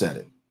 Who said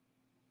it?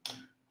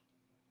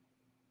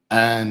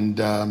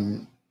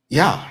 And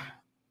yeah,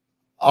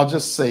 I'll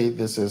just say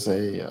this is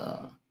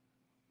a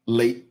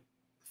late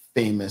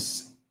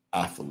famous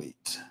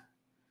athlete,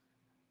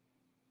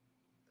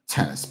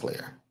 tennis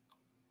player.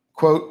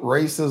 Quote,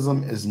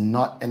 racism is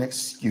not an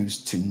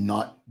excuse to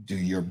not do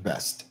your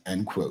best,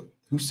 end quote.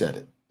 Who said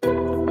it?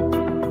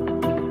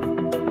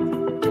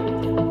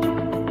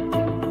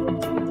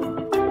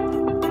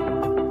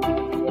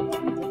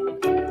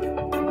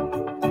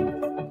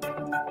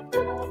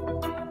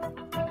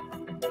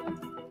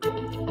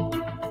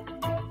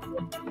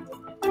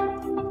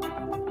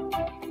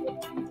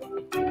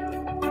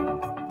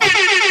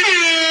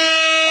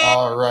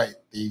 All right,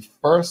 the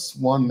first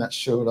one that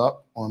showed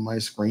up on my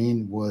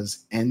screen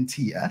was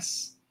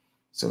NTS.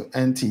 So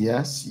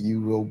NTS,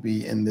 you will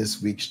be in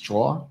this week's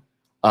draw.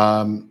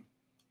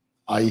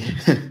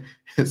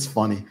 It's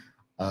funny.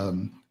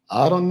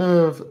 I don't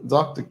know if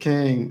Dr.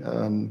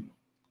 King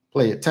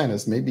played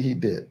tennis. Maybe he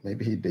did.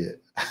 Maybe he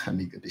did. I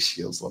need to get the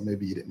shields, or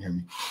maybe he didn't hear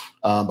me.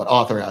 But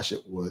Arthur Ashe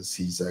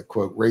he said,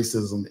 quote,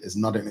 racism is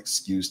not an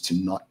excuse to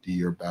not do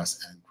your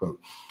best, end quote.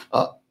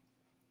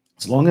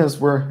 As long as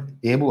we're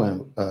able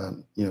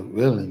and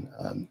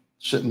willing,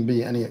 shouldn't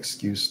be any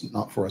excuse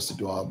not for us to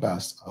do our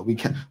best.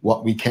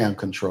 What we can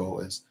control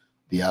is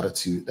the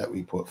attitude that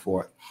we put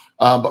forth.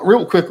 But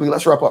real quickly,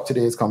 let's wrap up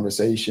today's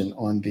conversation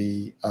on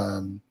the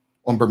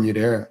on Bermuda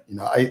Air.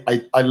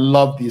 I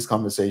love these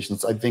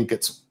conversations. I think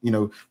it's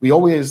we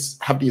always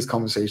have these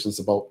conversations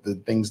about the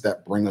things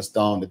that bring us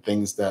down, the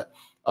things that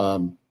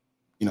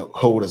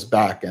hold us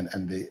back,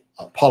 and the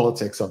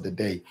politics of the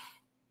day.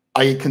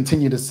 I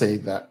continue to say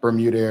that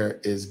Bermuda Air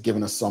is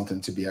giving us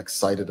something to be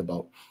excited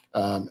about.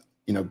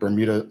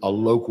 Bermuda, a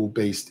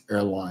local-based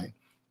airline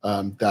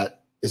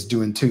that is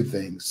doing 2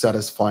 things: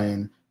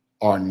 satisfying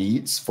our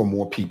needs for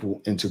more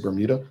people into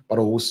Bermuda, but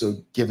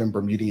also giving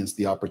Bermudians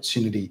the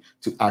opportunity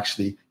to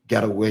actually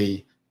get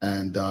away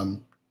and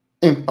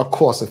in a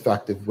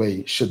cost-effective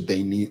way, should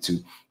they need to,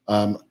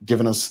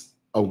 giving us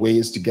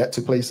ways to get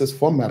to places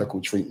for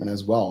medical treatment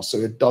as well. So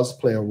it does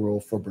play a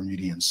role for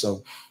Bermudians.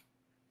 So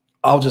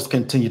I'll just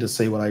continue to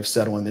say what I've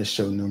said on this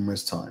show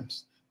numerous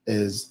times,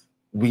 is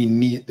we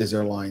need this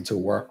airline to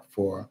work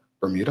for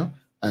Bermuda.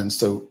 And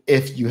so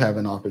if you have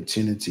an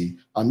opportunity,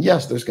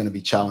 yes, there's going to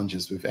be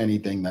challenges with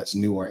anything that's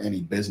new or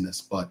any business,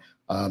 but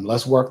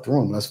let's work through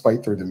them. Let's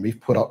fight through them.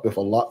 We've put up with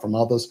a lot from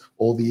others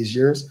all these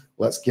years.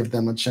 Let's give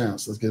them a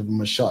chance. Let's give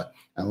them a shot,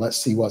 and let's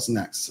see what's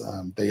next.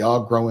 They are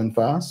growing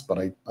fast, but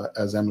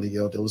as Emily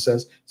Gildilla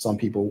says, some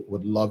people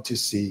would love to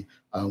see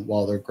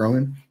while they're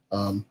growing,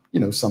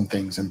 some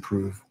things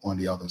improve on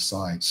the other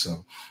side.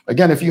 So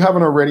again, if you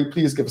haven't already,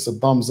 please give us a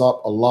thumbs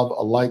up, a love,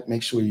 a like.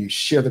 Make sure you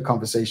share the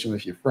conversation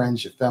with your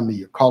friends, your family,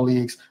 your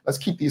colleagues. Let's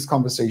keep these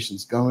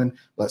conversations going.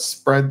 Let's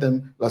spread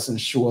them. Let's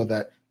ensure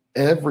that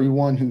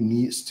everyone who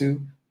needs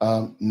to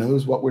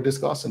knows what we're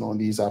discussing on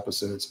these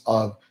episodes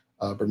of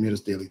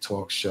Bermuda's Daily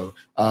Talk Show.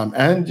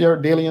 And your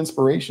daily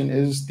inspiration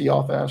is the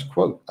Arthur Ashe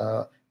quote,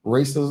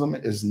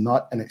 racism is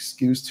not an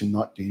excuse to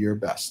not do your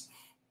best.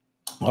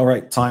 All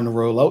right, time to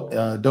roll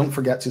out. Don't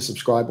forget to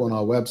subscribe on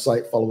our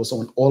website. Follow us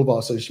on all of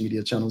our social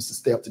media channels to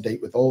stay up to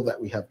date with all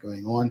that we have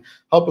going on.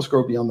 Help us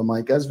grow beyond the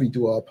mic as we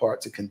do our part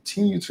to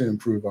continue to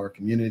improve our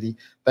community.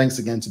 Thanks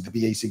again to the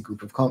BAC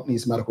Group of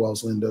Companies, Medical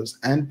House Lenders,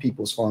 and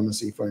People's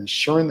Pharmacy for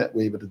ensuring that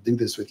we're able to do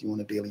this with you on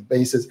a daily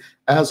basis.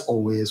 As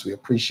always, we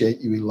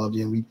appreciate you, we love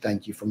you, and we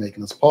thank you for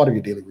making us part of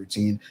your daily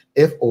routine.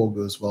 If all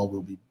goes well,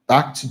 we'll be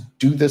back to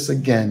do this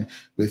again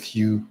with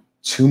you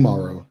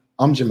tomorrow.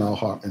 I'm Jamal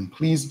Hartman.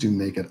 Please do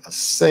make it a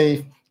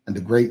safe and a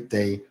great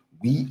day.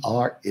 We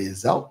are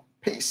is out.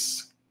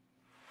 Peace.